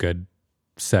have a good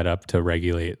setup to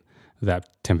regulate that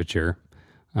temperature.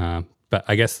 But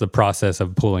I guess the process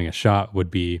of pulling a shot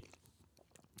would be,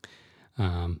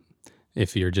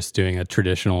 if you're just doing a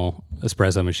traditional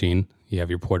espresso machine, you have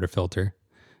your portafilter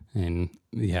and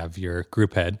you have your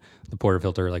group head. The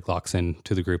portafilter like locks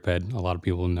into the group head. A lot of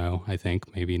people know, I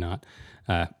think, maybe not.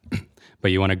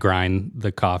 But you want to grind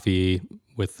the coffee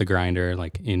with the grinder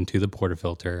like into the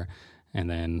portafilter, and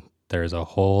then there's a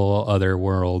whole other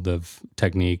world of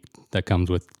technique that comes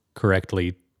with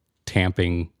correctly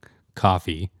tamping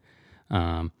coffee.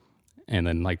 And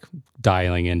then like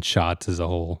dialing in shots is a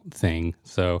whole thing.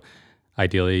 So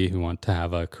ideally you want to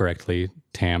have a correctly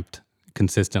tamped,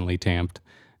 consistently tamped,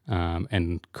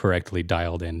 and correctly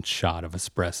dialed in shot of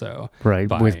espresso. Right.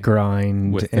 With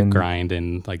the grind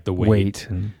and like the weight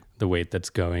and the weight that's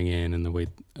going in and the weight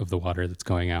of the water that's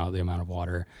going out, the amount of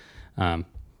water. But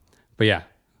yeah,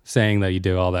 saying that you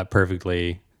do all that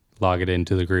perfectly, log it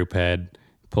into the group head,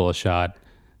 pull a shot.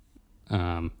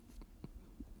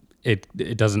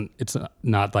 It doesn't, it's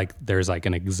not like there's like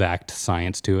an exact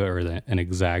science to it or an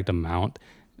exact amount.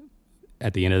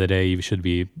 At the end of the day, you should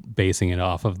be basing it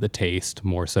off of the taste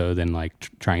more so than like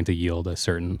trying to yield a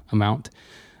certain amount.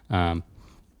 But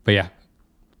yeah,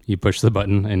 you push the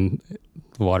button and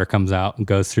the water comes out and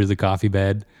goes through the coffee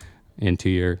bed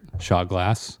into your shot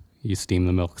glass. You steam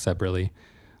the milk separately.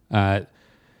 I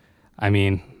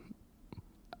mean,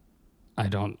 I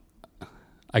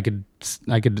could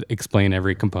explain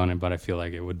every component, but I feel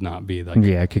like it would not be like...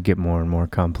 Yeah, it could get more and more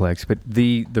complex. But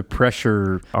the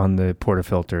pressure on the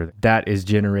portafilter, that is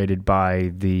generated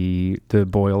by the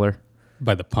boiler?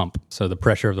 By the pump. So the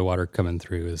pressure of the water coming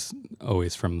through is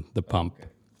always from the pump.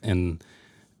 And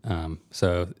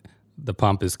so the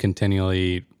pump is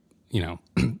continually,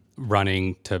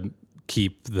 running to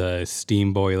keep the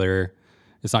steam boiler...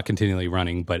 It's not continually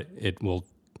running, but it will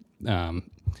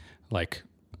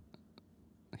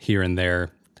here and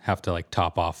there have to like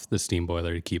top off the steam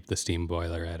boiler to keep the steam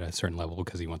boiler at a certain level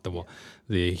because you want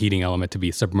the heating element to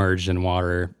be submerged in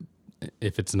water.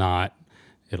 If it's not,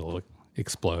 it'll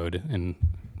explode.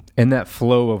 And that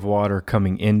flow of water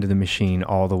coming into the machine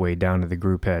all the way down to the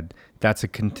group head, that's a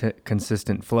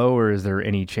consistent flow, or is there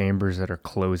any chambers that are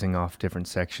closing off different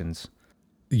sections?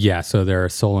 Yeah, so there are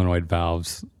solenoid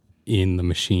valves in the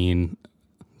machine.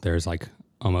 There's like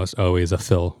almost always a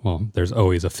fill. Well, there's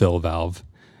always a fill valve.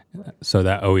 So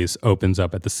that always opens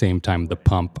up at the same time the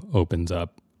pump opens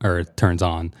up or turns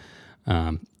on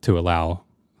to allow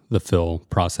the fill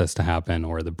process to happen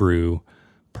or the brew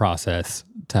process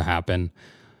to happen.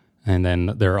 And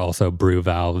then there are also brew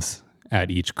valves at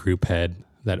each group head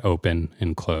that open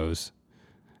and close.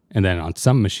 And then on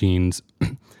some machines,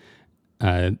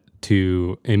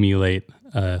 to emulate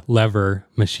a lever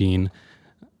machine,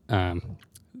 a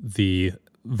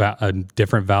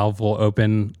different valve will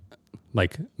open.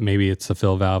 Like maybe it's a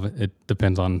fill valve. It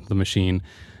depends on the machine,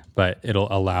 but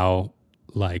it'll allow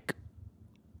like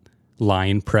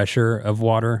line pressure of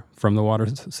water from the water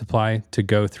supply to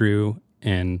go through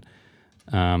and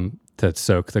to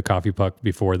soak the coffee puck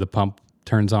before the pump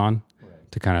turns on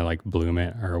to kind of like bloom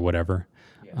it or whatever.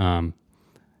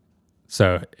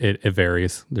 So it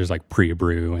varies. There's like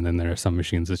pre-brew, and then there are some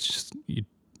machines that's just you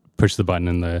push the button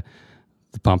and the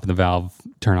pump and the valve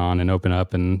turn on and open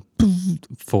up and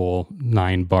full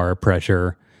 9 bar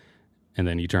pressure, and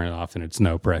then you turn it off and it's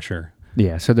no pressure.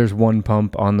 Yeah, so there's one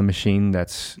pump on the machine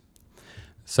that's...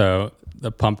 So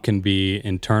the pump can be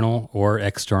internal or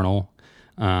external.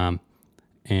 And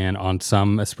on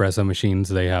some espresso machines,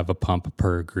 they have a pump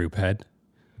per group head,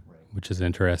 which is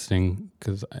interesting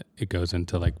because it goes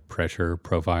into like pressure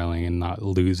profiling and not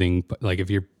losing. Like if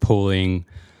you're pulling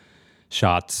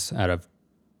shots out of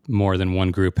more than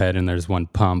one group head and there's one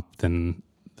pump, then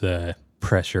the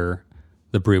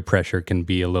brew pressure can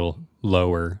be a little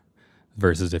lower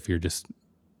versus if you're just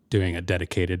doing a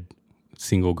dedicated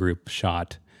single group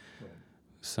shot.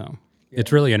 So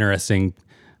it's really interesting.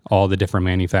 All the different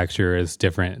manufacturers,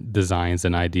 different designs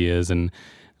and ideas. And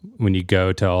when you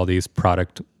go to all these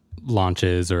product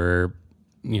launches or,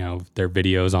 their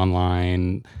videos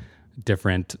online,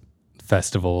 different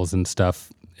festivals and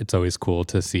stuff, it's always cool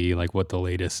to see like what the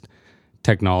latest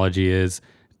technology is.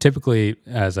 Typically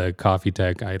as a coffee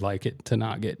tech, I like it to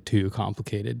not get too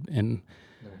complicated. And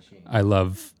I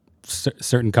love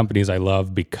certain companies I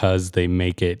love because they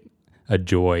make it a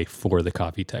joy for the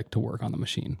coffee tech to work on the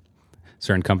machine.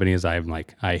 Certain companies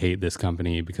I hate this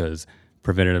company because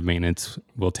preventative maintenance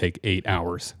will take 8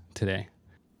 hours today.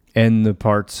 And the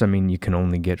parts, you can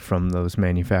only get from those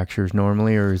manufacturers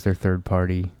normally, or is there third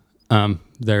party?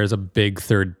 There's a big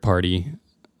third party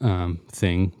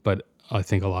thing, but I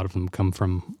think a lot of them come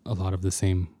from a lot of the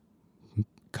same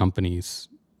companies,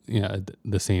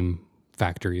 the same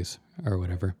factories or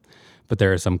whatever. But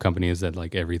there are some companies that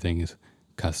like everything is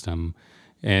custom,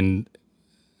 and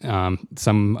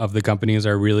some of the companies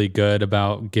are really good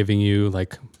about giving you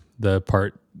like the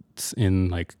parts in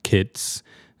like kits,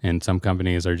 and some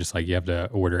companies are just like you have to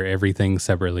order everything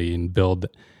separately and build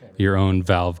your own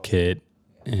valve kit.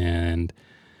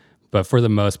 But for the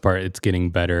most part, it's getting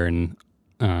better, and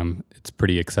it's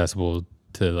pretty accessible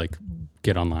to like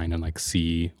get online and like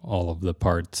see all of the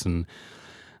parts. And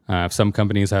some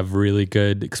companies have really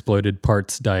good exploded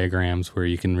parts diagrams where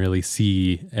you can really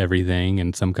see everything,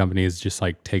 and some companies just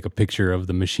like take a picture of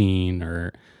the machine,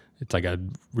 or it's like a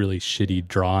really shitty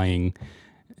drawing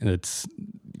that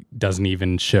doesn't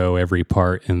even show every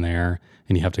part in there,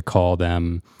 and you have to call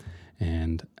them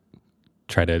and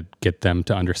try to get them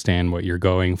to understand what you're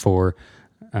going for.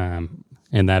 And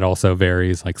that also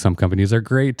varies. Like some companies are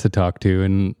great to talk to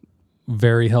and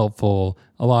very helpful.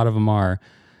 A lot of them are,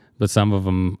 but some of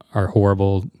them are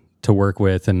horrible to work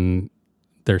with, and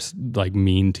they're like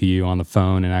mean to you on the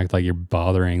phone and act like you're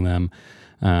bothering them.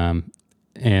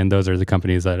 And those are the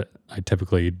companies that I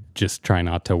typically just try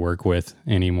not to work with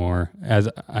anymore.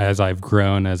 As I've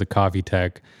grown as a coffee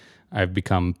tech, I've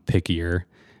become pickier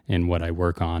in what I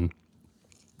work on,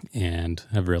 and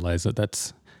I've realized that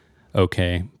that's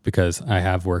okay, because I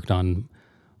have worked on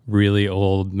really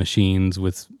old machines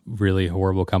with really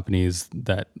horrible companies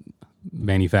that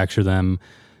manufacture them,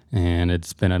 and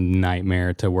it's been a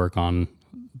nightmare to work on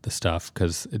the stuff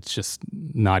because it's just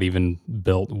not even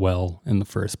built well in the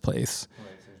first place.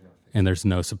 And there's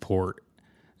no support.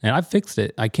 And I've fixed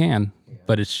it. I can,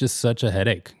 but it's just such a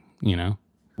headache,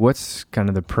 What's kind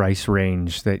of the price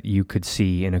range that you could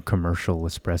see in a commercial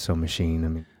espresso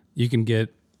machine? You can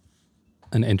get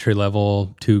an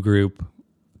entry-level 2-group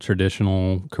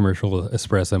traditional commercial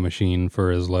espresso machine for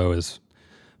as low as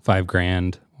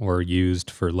 $5,000, or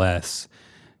used for less.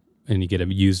 And you get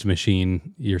a used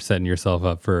machine, you're setting yourself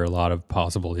up for a lot of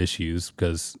possible issues,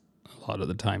 because a lot of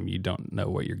the time you don't know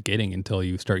what you're getting until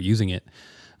you start using it.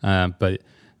 But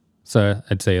so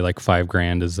I'd say like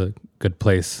 $5,000 is a good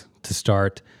place to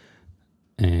start.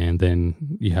 And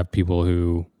then you have people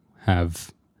who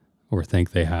have or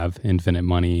think they have infinite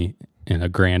money and a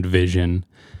grand vision,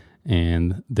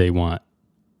 and they want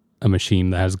a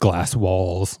machine that has glass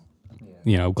walls,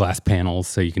 glass panels,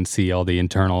 so you can see all the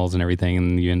internals and everything,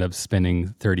 and you end up spending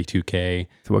 $32,000.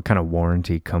 So what kind of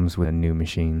warranty comes with a new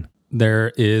machine?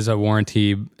 There is a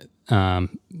warranty,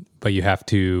 but you have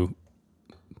to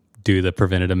do the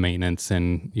preventative maintenance,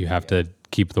 and you have to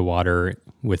keep the water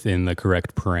within the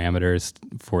correct parameters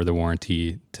for the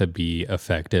warranty to be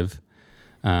effective.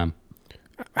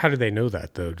 How do they know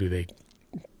that, though? Do they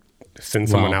send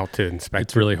someone out to inspect?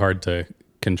 It's really hard to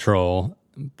control,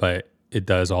 but it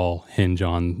does all hinge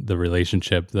on the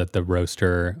relationship that the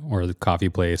roaster or the coffee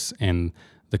place and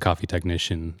the coffee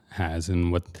technician has,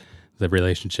 and what the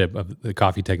relationship of the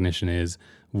coffee technician is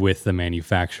with the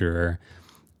manufacturer.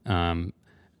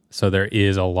 So there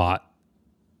is a lot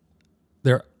of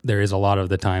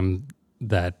the time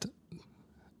that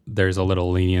there's a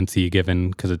little leniency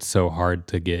given because it's so hard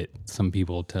to get some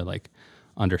people to like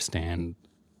understand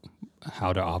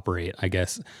how to operate, I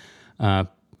guess.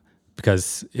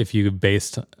 Because if you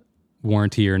based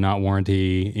warranty or not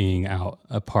warrantying out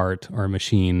a part or a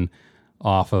machine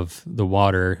off of the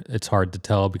water, it's hard to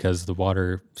tell because the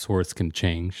water source can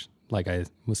change, like I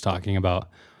was talking about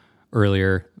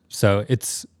earlier. So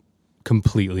it's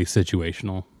completely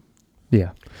situational.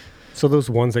 Yeah. So those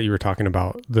ones that you were talking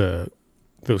about,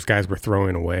 those guys were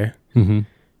throwing away,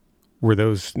 were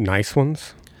those nice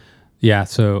ones? Yeah.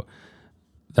 So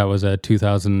that was a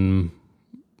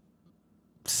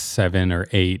 2007 or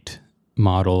 8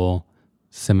 model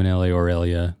Simonelli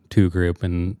Aurelia 2 group,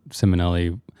 and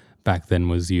Simonelli back then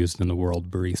was used in the World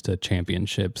Barista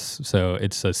Championships. So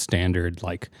it's a standard,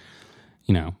 like,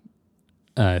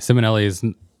 Simonelli's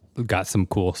got some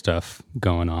cool stuff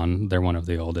going on. They're one of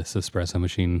the oldest espresso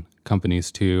machine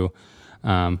companies too.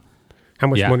 How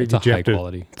much money did you have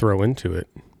to throw into it?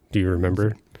 Do you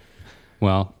remember?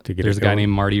 Well, there's a guy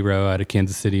named Marty Rowe out of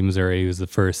Kansas City, Missouri, who's the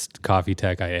first coffee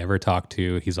tech I ever talked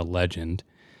to. He's a legend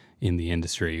in the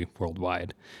industry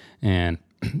worldwide. And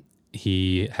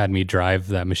he had me drive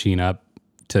that machine up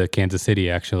to Kansas City,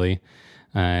 actually,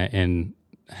 and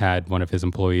had one of his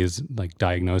employees like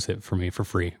diagnose it for me for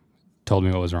free. Told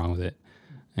me what was wrong with it,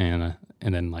 and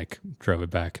then like drove it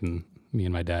back, and me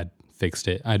and my dad fixed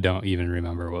it. I don't even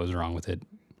remember what was wrong with it,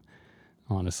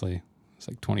 honestly. It's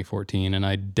like 2014, and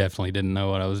I definitely didn't know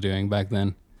what I was doing back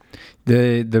then.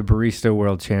 The Barista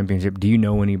World Championship, do you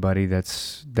know anybody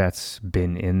that's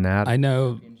been in that? I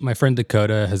know my friend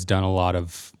Dakota has done a lot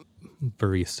of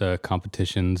barista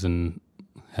competitions and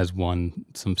has won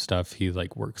some stuff. He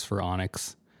like works for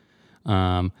Onyx.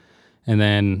 And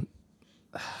then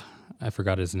I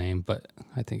forgot his name, but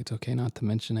I think it's okay not to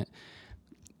mention it.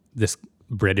 This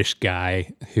British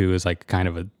guy who is like kind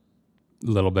of a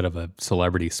little bit of a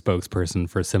celebrity spokesperson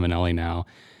for Simonelli now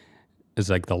is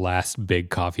like the last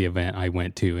big coffee event I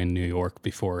went to in New York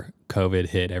before COVID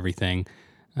hit everything.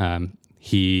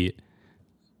 He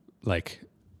like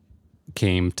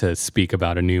came to speak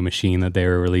about a new machine that they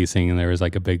were releasing, and there was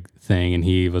like a big thing, and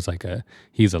he was like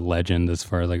he's a legend as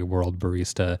far as like a world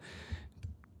barista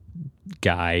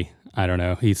guy. I don't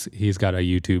know. He's got a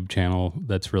YouTube channel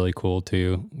that's really cool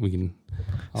too.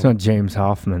 It's not James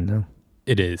Hoffman, no.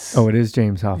 It is. Oh, it is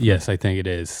James Hoffman. Yes, I think it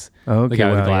is. Oh, okay. The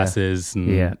guy with glasses and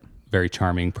yeah. very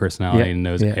charming personality and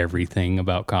knows everything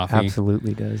about coffee.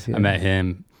 Absolutely does. Yeah. I met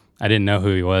him. I didn't know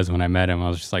who he was when I met him. I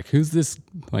was just like, who's this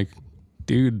like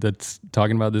dude that's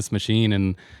talking about this machine?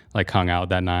 And like hung out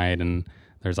that night, and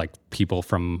there's like people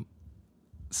from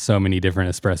so many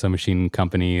different espresso machine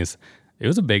companies. It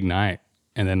was a big night.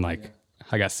 And then like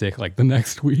I got sick like the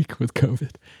next week with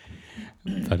COVID.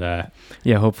 But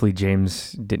hopefully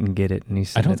James didn't get it, and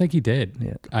I don't think he did.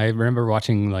 Yeah. I remember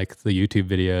watching like the YouTube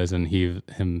videos and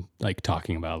him like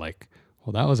talking about like,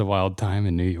 well, that was a wild time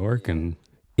in New York. And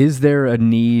is there a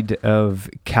need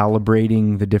of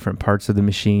calibrating the different parts of the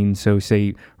machine? So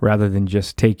say rather than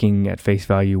just taking at face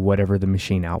value whatever the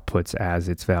machine outputs as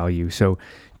its value. So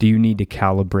do you need to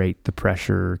calibrate the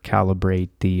pressure, calibrate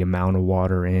the amount of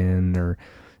water in, or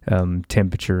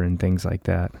temperature and things like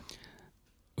that?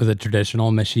 With a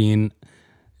traditional machine,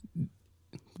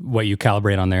 what you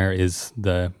calibrate on there is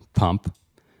the pump.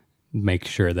 Make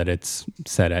sure that it's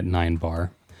set at 9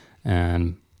 bar,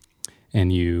 and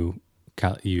you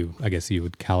I guess you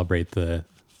would calibrate the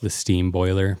steam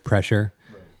boiler pressure,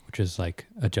 which is like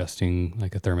adjusting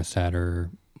like a thermostat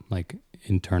or like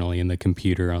internally in the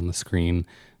computer on the screen.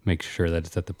 Make sure that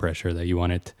it's at the pressure that you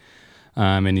want it,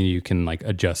 and you can like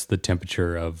adjust the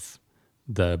temperature of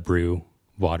the brew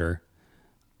water.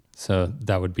 So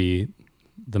that would be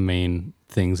the main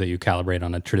things that you calibrate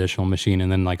on a traditional machine.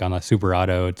 And then like on a Super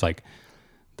Auto, it's like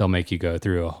they'll make you go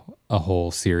through a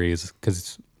whole series,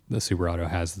 because the Super Auto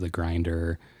has the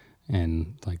grinder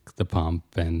and like the pump,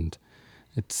 and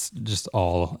it's just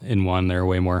all in one. There are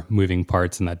way more moving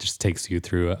parts, and that just takes you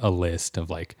through a list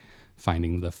of like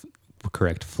finding the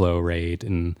correct flow rate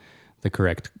and the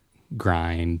correct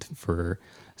grind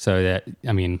so that,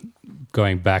 I mean,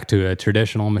 going back to a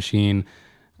traditional machine,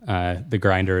 the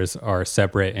grinders are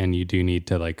separate, and you do need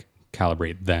to like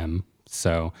calibrate them.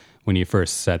 So when you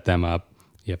first set them up,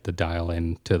 you have to dial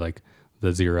in to like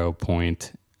the 0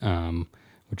 point,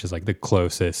 which is like the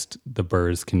closest the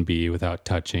burrs can be without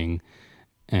touching.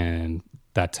 And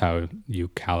that's how you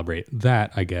calibrate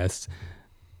that, I guess.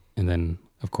 And then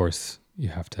of course you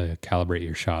have to calibrate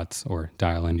your shots or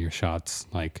dial in your shots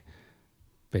like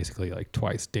basically like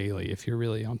twice daily if you're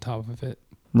really on top of it.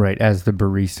 Right, as the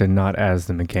barista, not as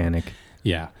the mechanic.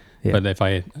 Yeah. But if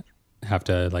I have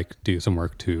to like do some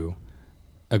work to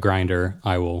a grinder,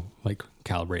 I will like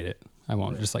calibrate it. I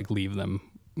won't just like leave them,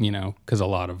 because a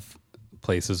lot of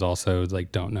places also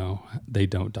like they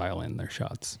don't dial in their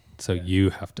shots. So you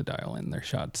have to dial in their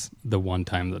shots the one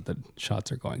time that the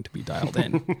shots are going to be dialed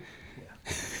in.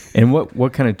 And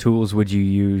what kind of tools would you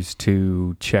use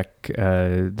to check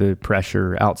the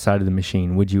pressure outside of the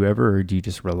machine? Would you ever, or do you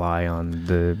just rely on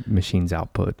the machine's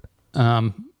output?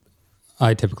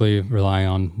 I typically rely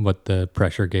on what the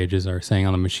pressure gauges are saying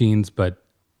on the machines, but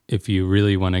if you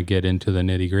really want to get into the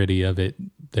nitty gritty of it,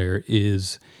 there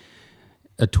is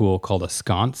a tool called a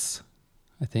sconce.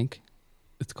 I think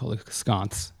it's called a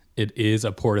sconce. It is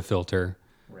a portafilter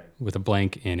with a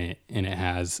blank in it, and it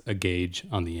has a gauge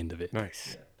on the end of it.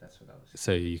 Nice. Yeah, that's what I was.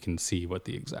 So you can see what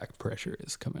the exact pressure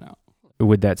is coming out.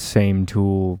 Would that same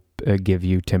tool give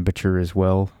you temperature as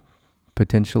well,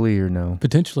 potentially, or no?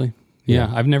 Potentially.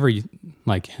 Yeah. I've never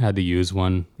like had to use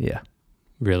one. Yeah.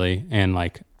 Really. And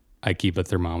like I keep a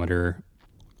thermometer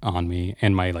on me,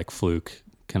 and my like Fluke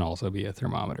can also be a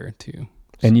thermometer too.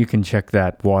 And you can check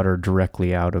that water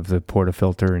directly out of the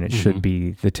portafilter, and it should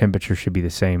be, the temperature should be the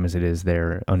same as it is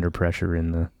there under pressure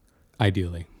in the...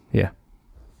 Ideally. Yeah.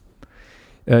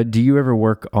 Do you ever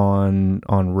work on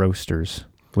roasters?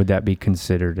 Would that be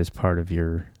considered as part of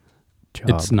your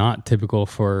job? It's not typical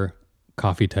for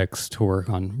coffee techs to work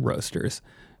on roasters.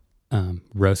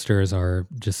 Roasters are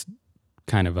just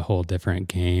kind of a whole different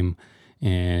game,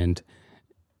 and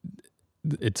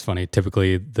it's funny.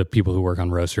 Typically, the people who work on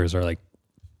roasters are like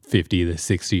 50 to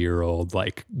 60-year-old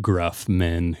like gruff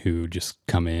men who just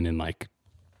come in and like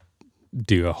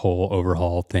do a whole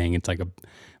overhaul thing. It's like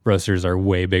roasters are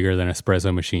way bigger than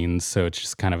espresso machines, so it's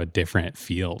just kind of a different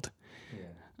field.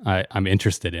 Yeah. I'm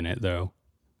interested in it though,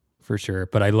 for sure.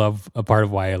 But a part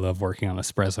of why I love working on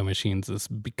espresso machines is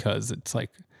because it's like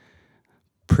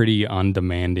pretty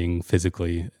undemanding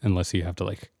physically, unless you have to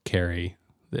like carry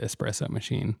the espresso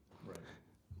machine. Right.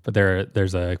 But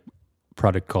there's a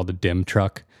product called a dim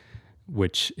truck,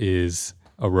 which is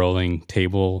a rolling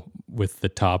table with the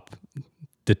top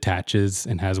detaches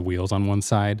and has wheels on one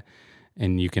side,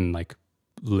 and you can like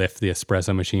lift the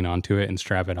espresso machine onto it and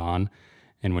strap it on,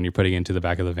 and when you're putting it into the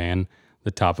back of the van,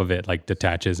 the top of it like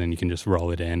detaches and you can just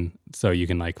roll it in, so you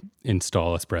can like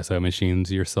install espresso machines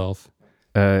yourself.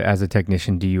 As a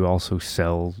technician, do you also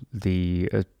sell the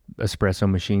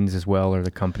espresso machines as well, or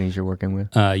the companies you're working with?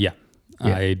 Yeah.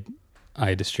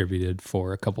 I distributed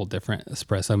for a couple different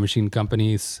espresso machine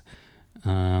companies,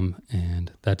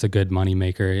 and that's a good money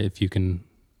maker. If you can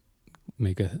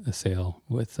make a sale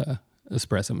with a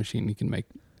espresso machine, you can make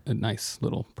a nice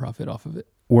little profit off of it.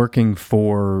 Working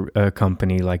for a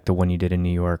company like the one you did in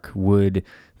New York, would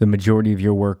the majority of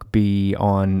your work be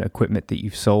on equipment that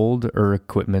you've sold, or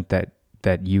equipment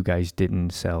that you guys didn't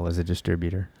sell as a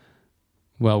distributor?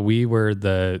 Well, we were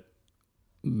the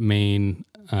main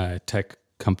tech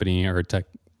company or tech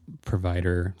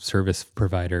provider, service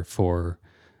provider for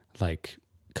like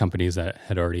companies that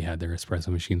had already had their espresso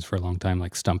machines for a long time,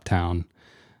 like Stumptown.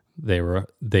 They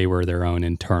were their own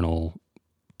internal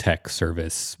tech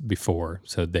service before,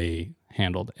 so they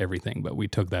handled everything, but we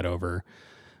took that over.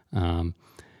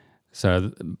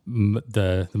 So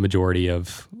the majority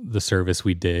of the service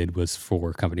we did was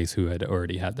for companies who had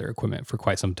already had their equipment for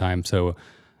quite some time. So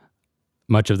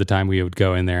much of the time we would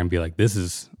go in there and be like,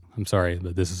 I'm sorry,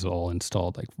 but this is all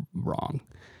installed like wrong.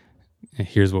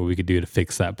 Here's what we could do to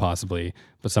fix that possibly.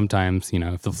 But sometimes,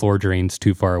 if the floor drain's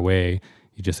too far away,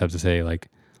 you just have to say like,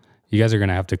 you guys are going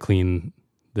to have to clean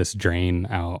this drain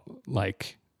out,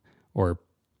 like, or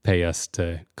pay us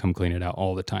to come clean it out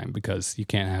all the time, because you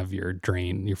can't have your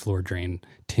floor drain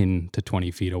 10 to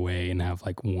 20 feet away and have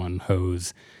like one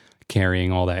hose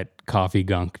carrying all that coffee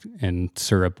gunk and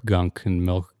syrup gunk and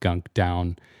milk gunk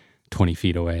down 20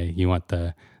 feet away. You want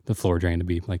the floor drain to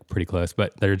be like pretty close,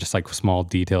 but they're just like small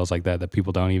details like that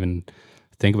people don't even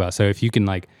think about. So if you can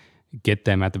like get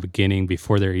them at the beginning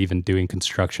before they're even doing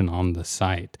construction on the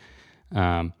site,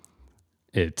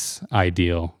 it's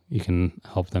ideal. You can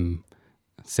help them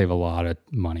save a lot of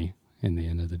money in the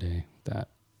end of the day.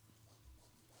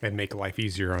 And make life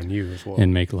easier on you as well.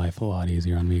 And make life a lot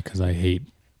easier on me, because I hate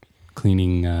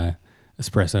cleaning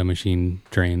espresso machine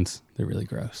drains. They're really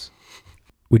gross.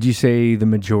 Would you say the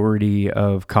majority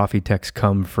of coffee techs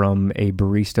come from a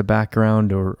barista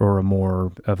background or a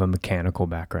more of a mechanical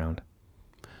background?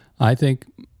 I think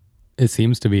it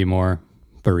seems to be more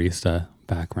barista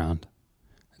background.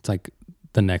 It's like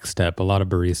the next step. A lot of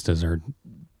baristas are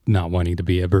not wanting to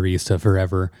be a barista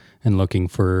forever and looking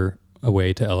for a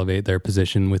way to elevate their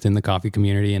position within the coffee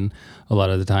community. And a lot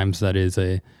of the times that is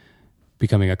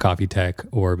becoming a coffee tech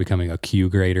or becoming a Q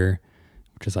grader,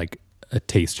 which is like a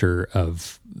taster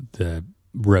of the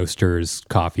roasters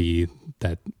coffee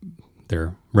that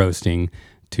they're roasting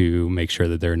to make sure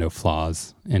that there are no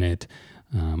flaws in it,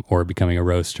 or becoming a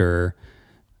roaster,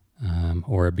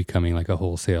 or becoming like a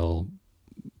wholesale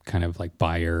kind of like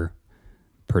buyer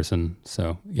person.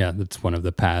 So yeah, that's one of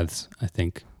the paths, I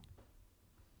think.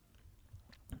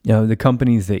 The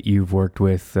companies that you've worked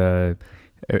with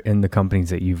and the companies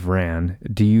that you've ran,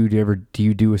 do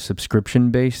you do a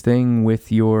subscription based thing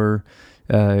with your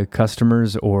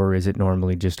customers, or is it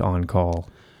normally just on call?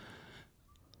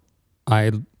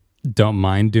 I don't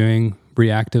mind doing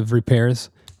reactive repairs,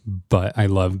 but I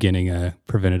love getting a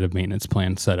preventative maintenance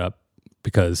plan set up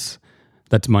because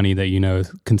that's money that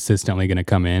is consistently going to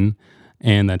come in,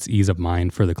 and that's ease of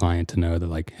mind for the client to know that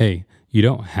like, hey, you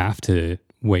don't have to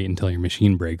wait until your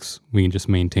machine breaks. We can just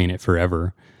maintain it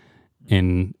forever.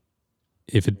 And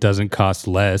if it doesn't cost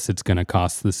less, it's going to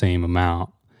cost the same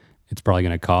amount. It's probably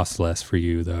going to cost less for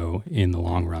you though in the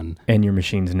long run. And your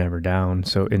machine's never down,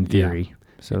 so in theory. Yeah.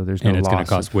 So there's no and it's going to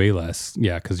cost way less.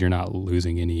 Yeah, because you're not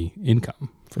losing any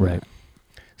income. Right. That.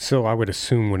 So I would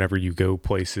assume whenever you go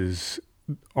places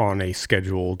on a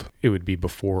scheduled, it would be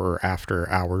before or after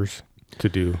hours to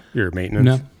do your maintenance.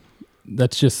 No,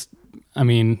 that's just,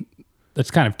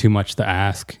 that's kind of too much to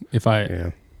ask. If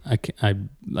I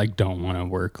like don't want to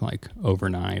work like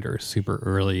overnight or super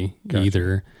early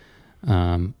either.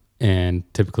 And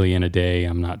typically in a day,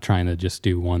 I'm not trying to just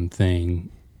do one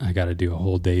thing. I got to do a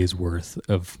whole day's worth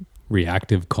of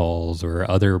reactive calls or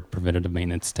other preventative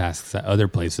maintenance tasks at other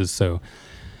places. So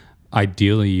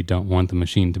ideally you don't want the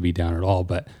machine to be down at all,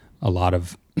 but a lot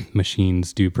of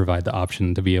machines do provide the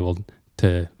option to be able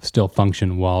to still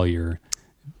function while you're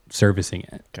servicing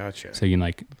it. Gotcha. So you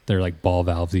can they're like ball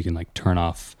valves. You can like turn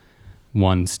off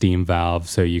one steam valve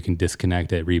so you can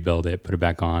disconnect it, rebuild it, put it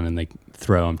back on, and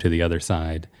throw them to the other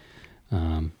side.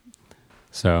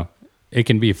 So it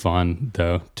can be fun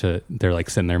though. They're like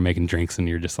sitting there making drinks and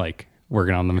you're just like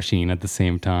working on the machine at the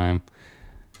same time.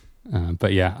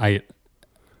 But yeah, I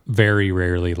very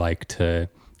rarely like to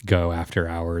go after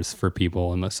hours for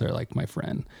people unless they're like my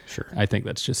friend. Sure. I think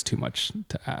that's just too much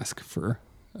to ask for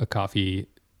a coffee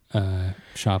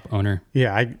shop owner.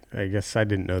 Yeah, I guess I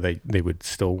didn't know they would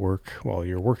still work while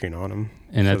you're working on them.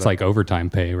 And that's like overtime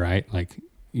pay, right? Like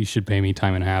you should pay me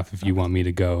time and a half if you want me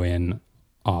to go in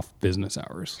off business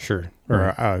hours. Sure.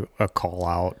 Or a call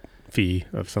out fee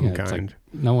of some kind.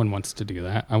 Like, no one wants to do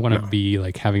that. I want to be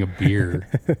like having a beer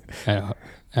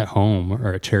at home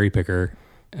or a cherry picker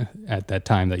at that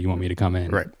time that you want me to come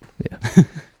in. Right. Yeah.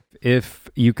 If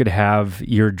you could have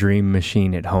your dream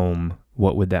machine at home,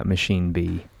 what would that machine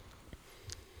be?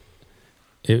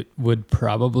 It would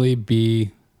probably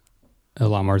be a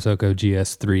La Marzocco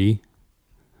GS3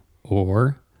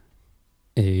 or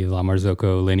a La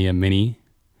Marzocco Linea Mini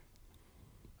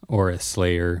or a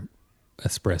Slayer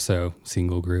Espresso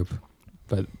single group.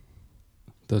 But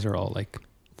those are all like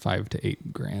 $5,000 to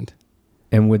 $8,000.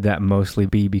 And would that mostly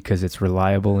be because it's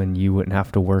reliable and you wouldn't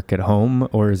have to work at home,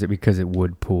 or is it because it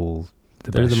would pull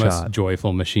the They're best the shot? most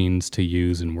joyful machines to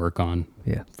use and work on.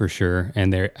 Yeah, for sure.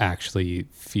 And they actually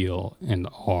feel and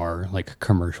are like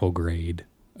commercial grade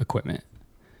equipment.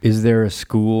 Is there a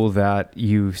school that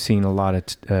you've seen a lot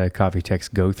of coffee techs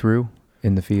go through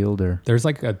in the field, or? There's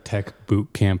like a tech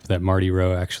boot camp that Marty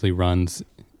Rowe actually runs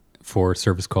for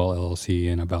Service Call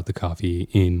LLC and About the Coffee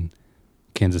in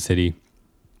Kansas City.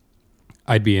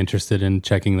 I'd be interested in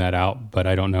checking that out, but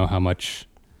I don't know how much.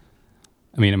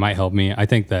 It might help me. I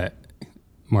think that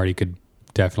Marty could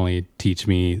definitely teach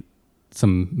me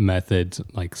some methods,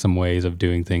 like some ways of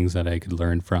doing things that I could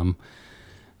learn from.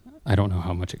 I don't know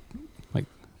how much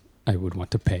I would want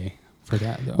to pay for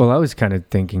that though. Well, I was kind of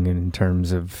thinking in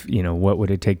terms of, what would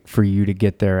it take for you to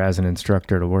get there as an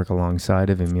instructor to work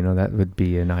alongside of him? That would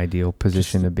be an ideal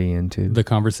position to be into. The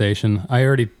conversation. I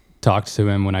already talked to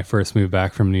him when I first moved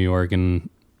back from New York, and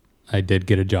I did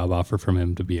get a job offer from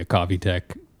him to be a coffee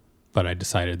tech, but I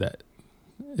decided that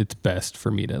it's best for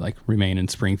me to remain in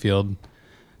Springfield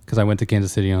because I went to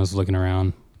Kansas City and I was looking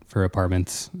around for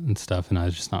apartments and stuff, and I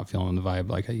was just not feeling the vibe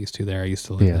like I used to there. I used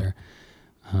to live there.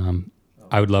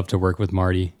 I would love to work with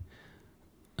Marty,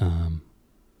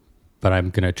 but I'm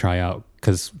going to try out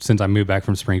because since I moved back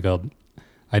from Springfield,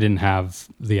 I didn't have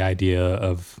the idea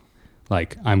of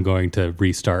I'm going to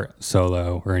restart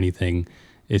solo or anything.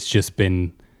 It's just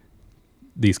been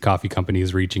these coffee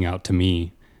companies reaching out to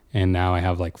me, and now I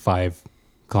have 5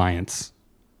 clients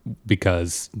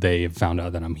because they have found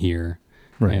out that I'm here,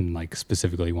 right, and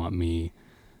specifically want me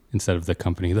instead of the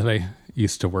company that I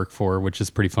used to work for, which is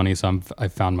pretty funny. So I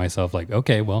found myself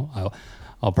okay, well,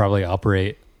 I'll probably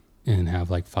operate and have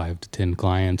 5 to 10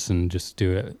 clients and just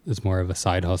do it as more of a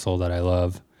side hustle that I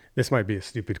love. This might be a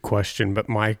stupid question, but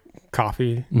my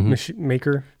coffee Mm-hmm.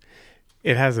 maker,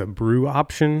 it has a brew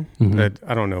option Mhm. that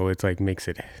I don't know. It's like makes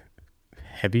it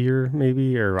heavier,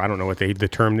 maybe, or I don't know what the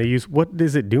term they use. What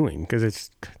is it doing? Because it's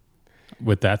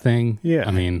With that thing, Yeah.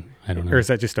 I mean, I don't know. or is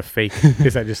that just a fake?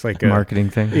 Is that just like a Marketing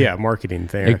thing. Yeah, marketing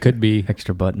thing. It could be.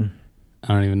 Extra button.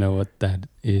 I don't even know what that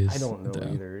is. I don't know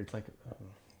though. either. It's like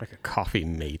a coffee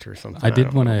mate or something. I did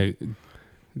don't want know. to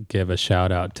give a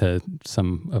shout out to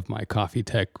some of my coffee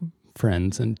tech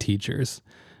friends and teachers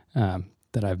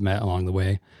that I've met along the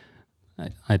way.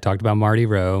 I talked about Marty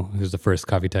Rowe, who's the first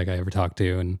coffee tech I ever talked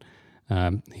to,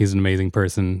 and he's an amazing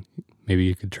person. Maybe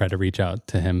you could try to reach out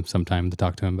to him sometime to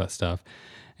talk to him about stuff.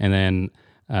 And then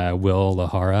Will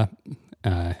Lahara,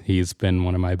 he's been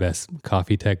one of my best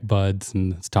coffee tech buds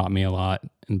and has taught me a lot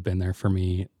and been there for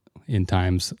me in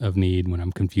times of need when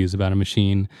I'm confused about a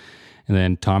machine. And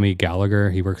then Tommy Gallagher,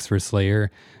 he works for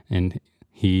Slayer, and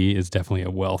he is definitely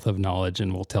a wealth of knowledge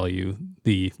and will tell you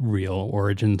the real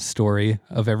origin story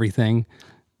of everything.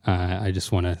 I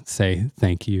just want to say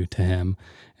thank you to him.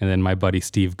 And then my buddy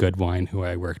Steve Goodwine, who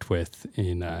I worked with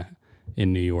in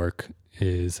New York,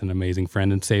 is an amazing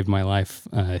friend and saved my life.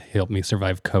 He helped me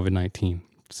survive COVID-19.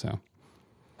 So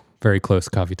very close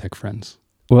coffee tech friends.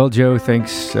 Well, Joe,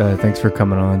 thanks for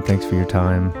coming on. Thanks for your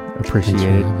time. Appreciate Thanks for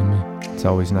it. having me. It's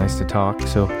always nice to talk.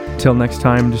 So till next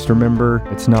time, just remember,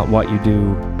 it's not what you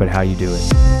do, but how you do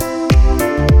it.